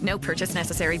waiting. No purchase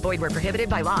necessary. Void where prohibited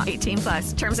by law. 18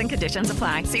 plus. Terms and conditions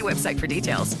apply. See website for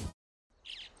details.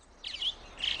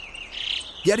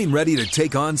 Getting ready to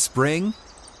take on spring?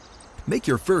 Make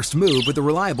your first move with the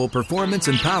reliable performance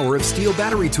and power of Steel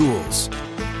battery tools.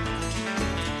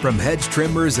 From hedge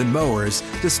trimmers and mowers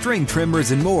to string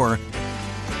trimmers and more,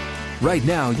 right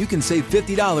now you can save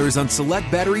 $50 on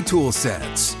select battery tool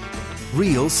sets.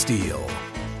 Real Steel.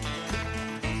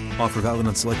 Offer valid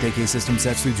on select AK system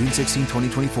sets through June 16,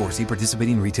 2024. See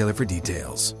participating retailer for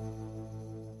details.